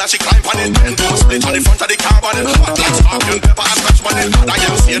on the road and she climb on it. Then do a split on the front of the car on it. Hot like sparkle, pepper and scratch on it. I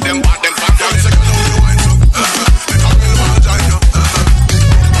can see them bad, them fat. Girls say, I know you wine so. Let a real man join you.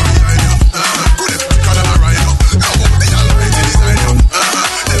 Good day, thicker than a rhino. About the almighty designer.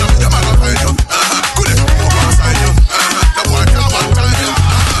 Then I was your mother find you. Good day, poor one sign you. The boy can't man time you.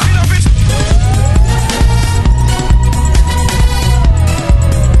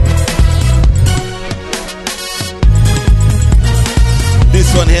 This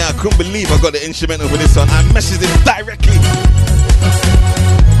one here, I couldn't believe I got the instrumental for this one. I messaged him directly.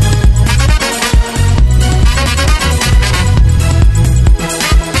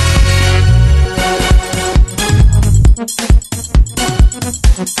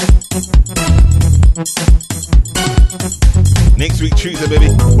 Next week, Tuesday, baby.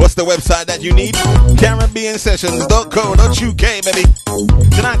 What's the website that you need? CaribbeanSessions.co.uk, baby.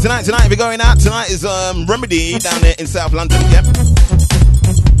 Tonight, we're going out. Tonight is Remedy down there in South London. Yep.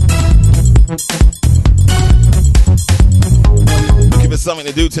 Give us something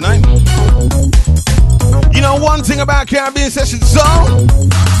to do tonight. You know one thing about Caribbean Sessions Zone?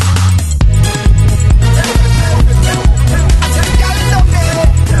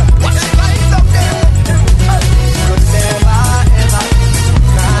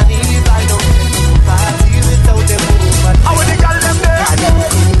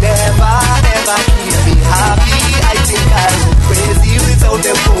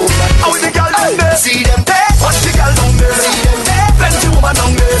 See them there, watch the girl down there. See them there, plenty woman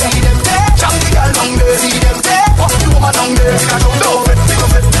down there. See them there, jam the girl down there. See them there, watch the woman down there. I don't know it, we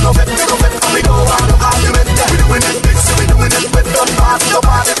love it, we love it, we love it. And we go on the argument, we doing it big, so we doing it with the party, the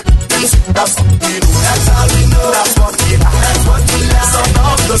party. That's what we do, that's all we know. That's what we like, that's what we like. Sun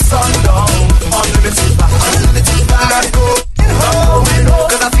up the sun down, unlimited back, unlimited back. Let's go,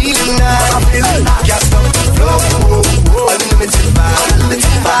 cause I'm feeling nice, I'm feeling nice. Can't stop the flow, unlimited back,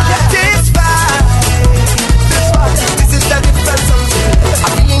 unlimited back. This vibe. This is the difference of me.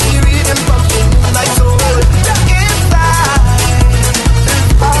 I'm feeling the rhythm pumping in my soul. Inside,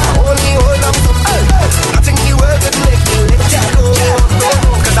 only hold up to me. Nothing the world can make me let you go.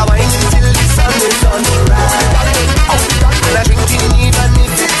 Cause I wine until the sun is on the rise. And I drink it even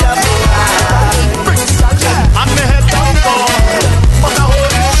if it's a ride. I'm the head down boy, but I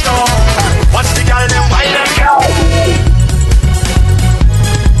hold it strong. Watch the girl them wine and go.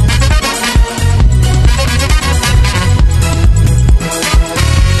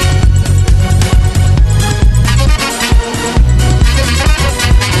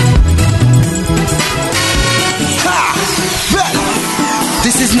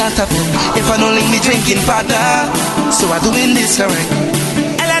 This is not a if I don't link me drinking partner, so I'm doing this alright.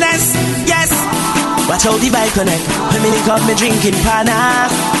 LNS, yes. Watch how the vibe connect. When me link up me drinking partner,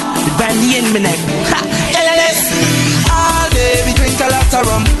 the brandy in me neck. Ha, LNS. All day we drink a lot of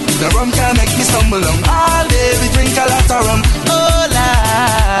rum. The rum can make me stumble on. All day we drink a lot of rum. Oh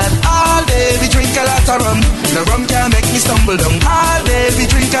Lord. All lot of rum. The rum can't make me stumble down. All day we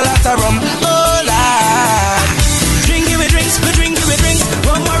drink a lot of rum. Oh Lord. Drink it with drinks, we drink it with drinks.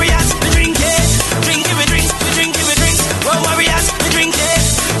 Rum warriors, we drink it. Drink it with drinks, we drink it with drinks. Rum warriors, we drink it.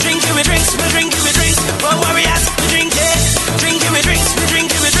 Drink it with drinks, we drink it with drinks. Rum warriors, we drink it. Drink it with drinks, we drink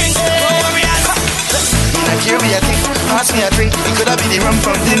it with drinks. Rum warriors. Like here we a think, pass me a drink. It could have been the rum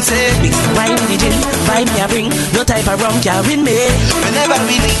from Dinsey. Wine with the gin, vibe me a bring. No type of rum can win me. Whenever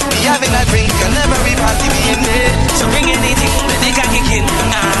we need, we having a drink. And never we party we in there. So bring anything, let it kick in.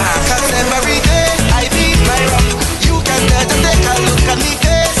 Cause every day I need my rum. You can just take a look at me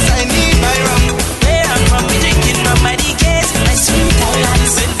face. I need my rum. Where I'm from, me drinking rum by the case. My sweet Thailand,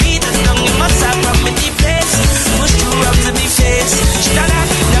 St. Peter's down. You must have rum in the place. Push two rums in the face. Shtada,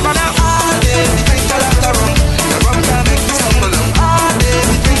 never know. All day we drink a lot of rum. The rum can make me stumble down. All day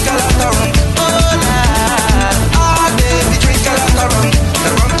we drink a lot of rum. Oh Lord. All day we drink a lot of rum. The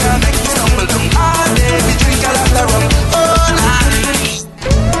rum can make me stumble down. All day we drink a lot of rum. Oh Lord.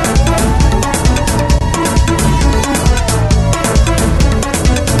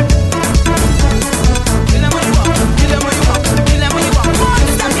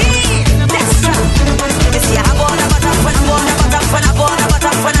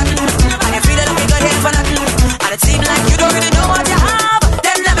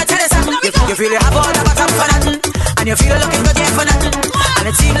 You feel you have all the bottom for nothing, and you feel looking good yet for nothing, and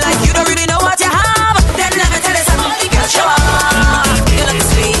it seems like you don't really know what you have. Then let me tell you something, girl, show off. You look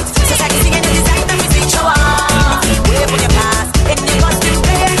sweet, so sexy in your design that we see. Show off, wave on your pass, in your costume,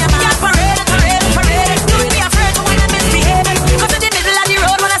 play in your mask. Parade, parade, parade. Don't be afraid to when I'm misbehaving. Cause in the middle of the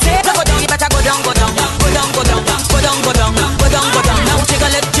road when I say go down, you better go down, go down, go down, go down, go down, go down, go down, go down. Now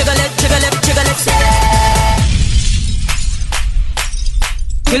jiggle it, jiggle it, jiggle it, jiggle it, steady.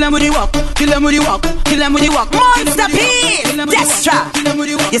 Kill them with the walk, kill them with the walk, kill them with the walk. Monster P, Destra.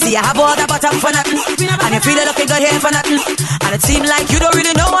 You see, I have all the bottom for nothing, and you feel it looking good here for nothing, and it seems like you don't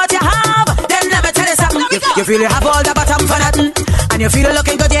really know what you have. Then let me tell you something. You feel you have all the bottom for nothing, and you feel it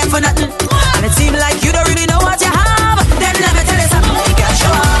looking good here for nothing, and it seems like you don't really know what you have. Then let me tell you something. Girl,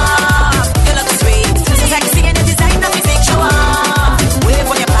 show off. You look sweet, so sexy in the design that we make. Show off.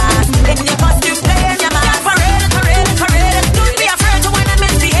 Wave on your pass, in your costume, play in your mask. Parade, parade, parade. Don't be afraid to when I'm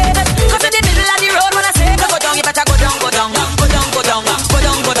misbehaving. Cause in the middle of the road when I say go down, you better go down, go down, go down, go down, go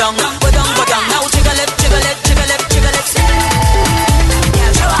down, go down, go down, go down. Now jiggle it, jiggle it, jiggle it, jiggle it.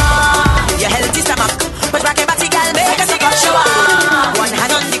 Yeah, show off. Your healthy stomach, push back your body, girl, make a cigar. Show off. One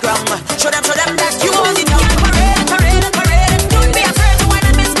hand on the ground, show them that you own it. Yeah, parade, parade, parade. Don't be afraid to when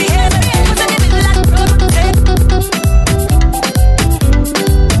I'm misbehaving. Cause in the middle of the road when I say.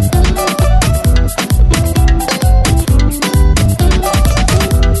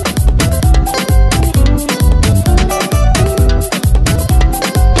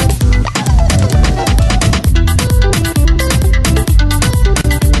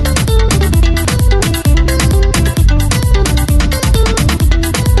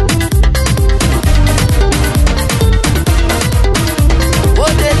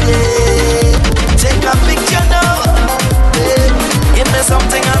 Take a picture now. Give me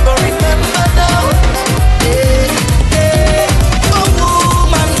something I'm gonna remember now. Oh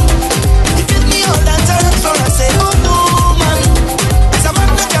woman, you give me all that time, so I say, oh woman, it's a man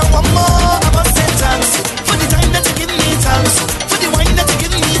that can want more. I must say thanks for the time that you give me, thanks for the wine that you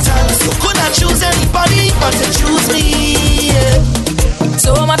give me, thanks. You could not choose anybody, but you choose me.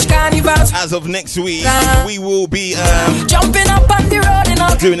 So much carnival. As of next week, we will be jumping up on the road and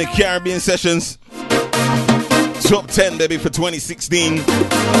all doing the Caribbean Sessions Top 10, baby, for 2016.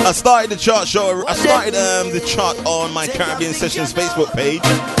 I started the chart show. I started the chart on my Caribbean Sessions Facebook page.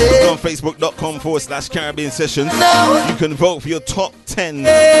 Go on facebook.com/Caribbean Sessions. You can vote for your top 10.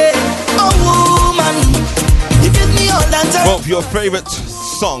 Oh woman, you give me all that time. Vote for your favorite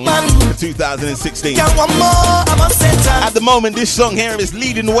song for 2016. Can want more, I must say thanks. At the moment, this song here is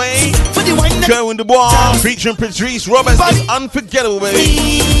leading the way. Going the Bois, featuring Patrice Roberts. It's unforgettable,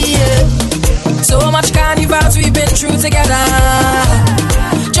 baby. So much carnivals we've been through together.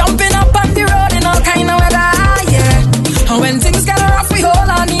 Jumping up on the road in all kind of weather, yeah. And when things get rough, we hold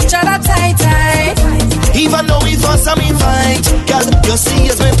on each other tight, tight. Even though we fuss and we fight, girl, you see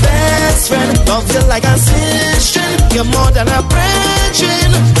as my best friend. Love you like a sister. You're more than a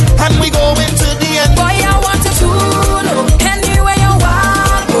brethren. And we go into the end. Boy, I want to know anywhere you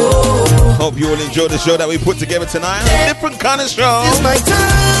want. Oh. Hope you all enjoy the show that we put together tonight. Different kind of show. It's my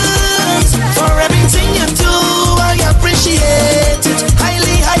thanks for everything you do. I appreciate it.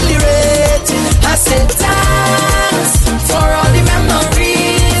 Highly, highly rated. I said thanks for all the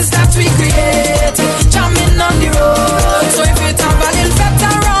memories that we created. Jamming on the road. So if you have a little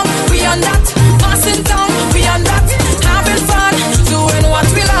better wrong, we on that. Passing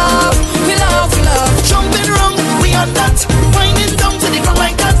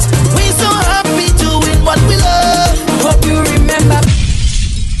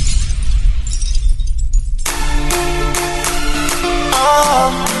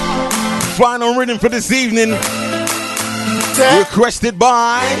final rhythm for this evening. Requested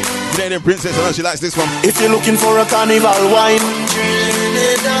by Canadian Princess. I know she likes this one. If you're looking for a carnival wine,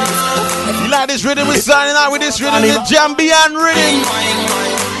 you like this rhythm? We're signing out with this rhythm, the Jambian rhythm.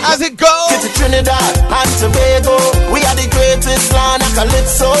 As it goes, get to Trinidad and Tobago. We are the greatest land of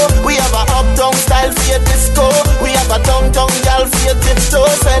Calypso. We have a uptown style for your disco. We have a downtown gal for your tiptoe.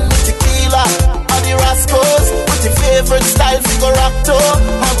 Send me tequila and the Rascals with your favorite style for your rock to.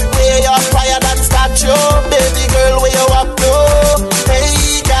 And we way up higher than statue. Baby girl, where you up to?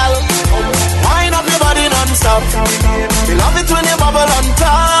 Hey gal, wind up your body non-stop. We love it when you bubble on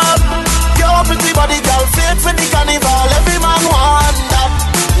top. Your pretty body gal, fit for the carnival. Every man want that.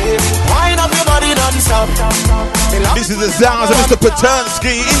 Wind up your body non-stop. This is the sounds of Mr.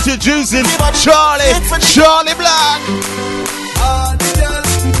 Paternsky introducing Charlie Black.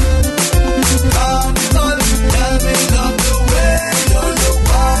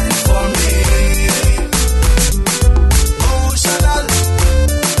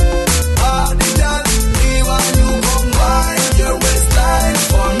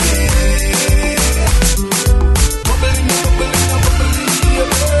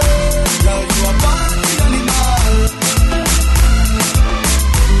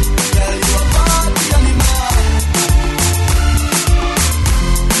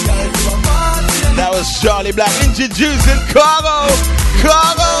 Charlie Black introducing Cargo.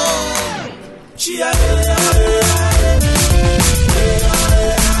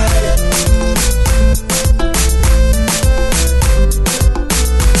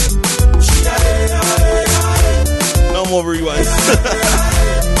 No more rewinds.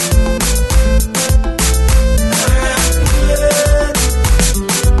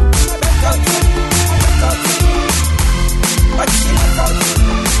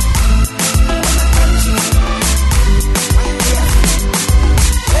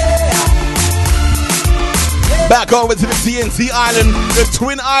 Back over to the TNT Island, the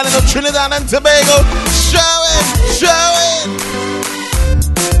twin island of Trinidad and Tobago. Show it.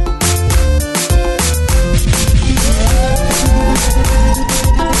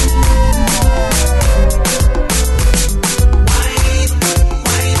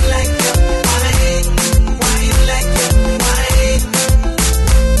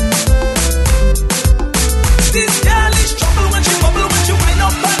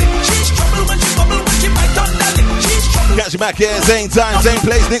 Catch you back here, same time, same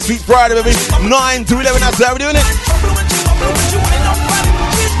place, next week Friday, baby. 9 to 11, that's how we're doing it.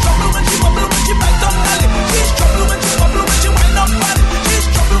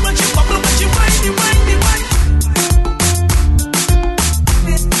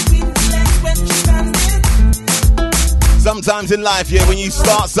 Sometimes in life, yeah, when you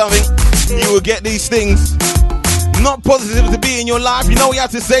start something, you will get these things. Not positive to be in your life. You know what you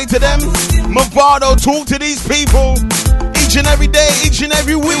have to say to them? Movado, talk to these people. Each and every day, each and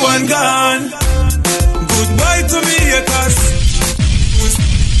every week. One gone. Goodbye to me, haters.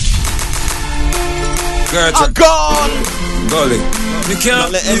 I'm gone. Golly.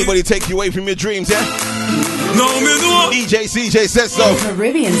 Don't let anybody take you away from your dreams, yeah? No, me know. DJ CJ says so.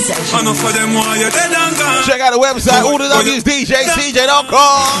 Caribbean session. I know for them why you're dead and gone. Check out the website. All the W's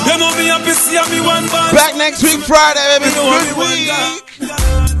DJCJ.com. You know me happy see me one band. Back next week Friday, baby. Good week.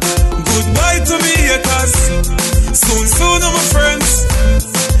 Goodbye to me, haters. Soon, my friends.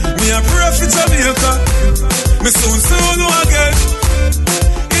 Me a pray for Jamaica. Me soon, again.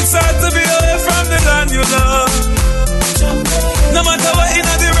 It's hard to be away from the land you love. No matter what in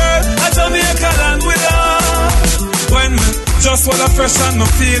the world, a Jamaica land we love. When me just while I'm fresh and I'm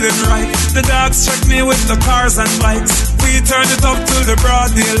feeling right, the dogs check me with the cars and bikes. We turn it up till the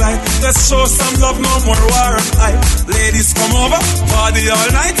broad daylight. Let's show some love, no more war and hype. Ladies come over, party all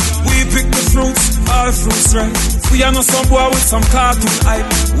night. We pick the fruits, all fruits right. We are no some boy with some cartoon hype.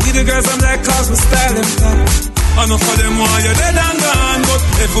 We the girls I'm like cause we style them tight. I know for them why you're dead and gone, but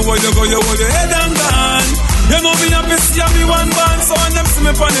everywhere you go, you hold your head and gone. You know me happy see me one band, so when them see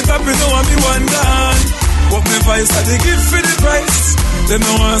me on the top, you know I'm me one gone. What me vice that they give for the price. Them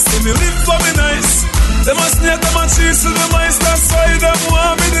no want see me live for me nice. Them a snake, them a cheese to the mice, that's why them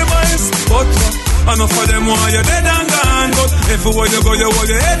want me the mice. But I know for them why you're dead and gone, but everywhere you go, you hold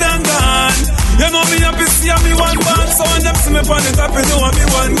your head and gone. You know me happy see me one band, so when them see me on the top, you know I'm me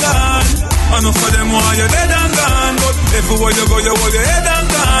one gone. I know for them why you're dead and gone, but everywhere you go, you hold your head and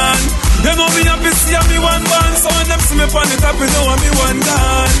gone. You know me happy see me one band, so when them see me on the top, you know I'm me one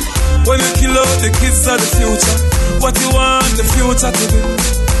gone. When you kill out the kids of the future, what you want the future to be?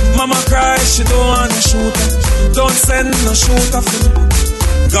 Mama cry, she don't want a shooter. Don't send no shooter for me.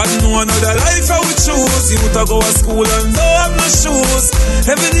 God know another life I would choose. You to go to school and don't have no shoes.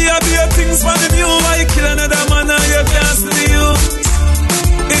 Every day I be a things for the new. Why kill another man and you can't see you?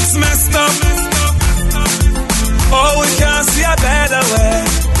 It's messed up. Oh, we can't see a better way.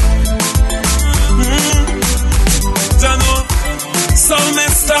 Don't know, so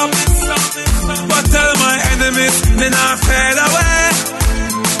messed up. But tell my enemies, they not fade away.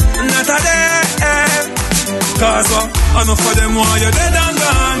 Not a day. Cause enough of them want you dead and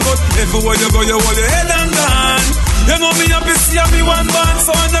gone. But everywhere you go, you hold your head and gone. You know me happy, see me one band.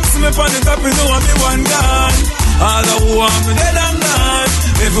 So when them see me on the top, you know me one gone. All the who want me dead and gone.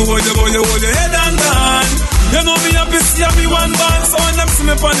 Everywhere you go, you hold your head and gone. You know me happy, see me one band. So when them see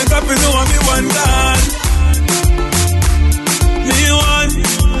me on the top, you know me one gone. Me one,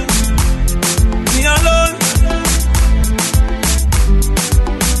 me alone.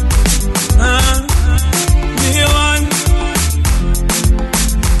 Me one,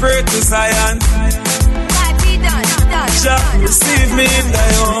 pray to Zion. Jah receive me in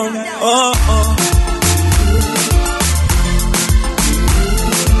thy home. Oh, oh.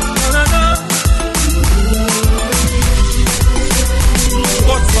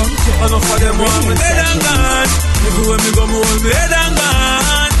 Enough of them want me dead and gone. Everywhere me go, me hold me head and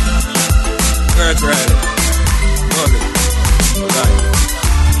gone. Earth Rider, hold it, right.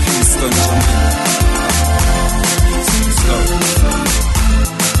 Kingston, Jamaica. Slow.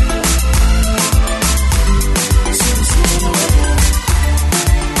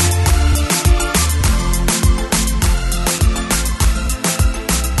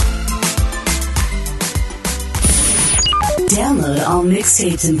 Download all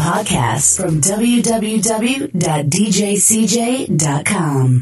mixtapes and podcasts from www.djcj.com.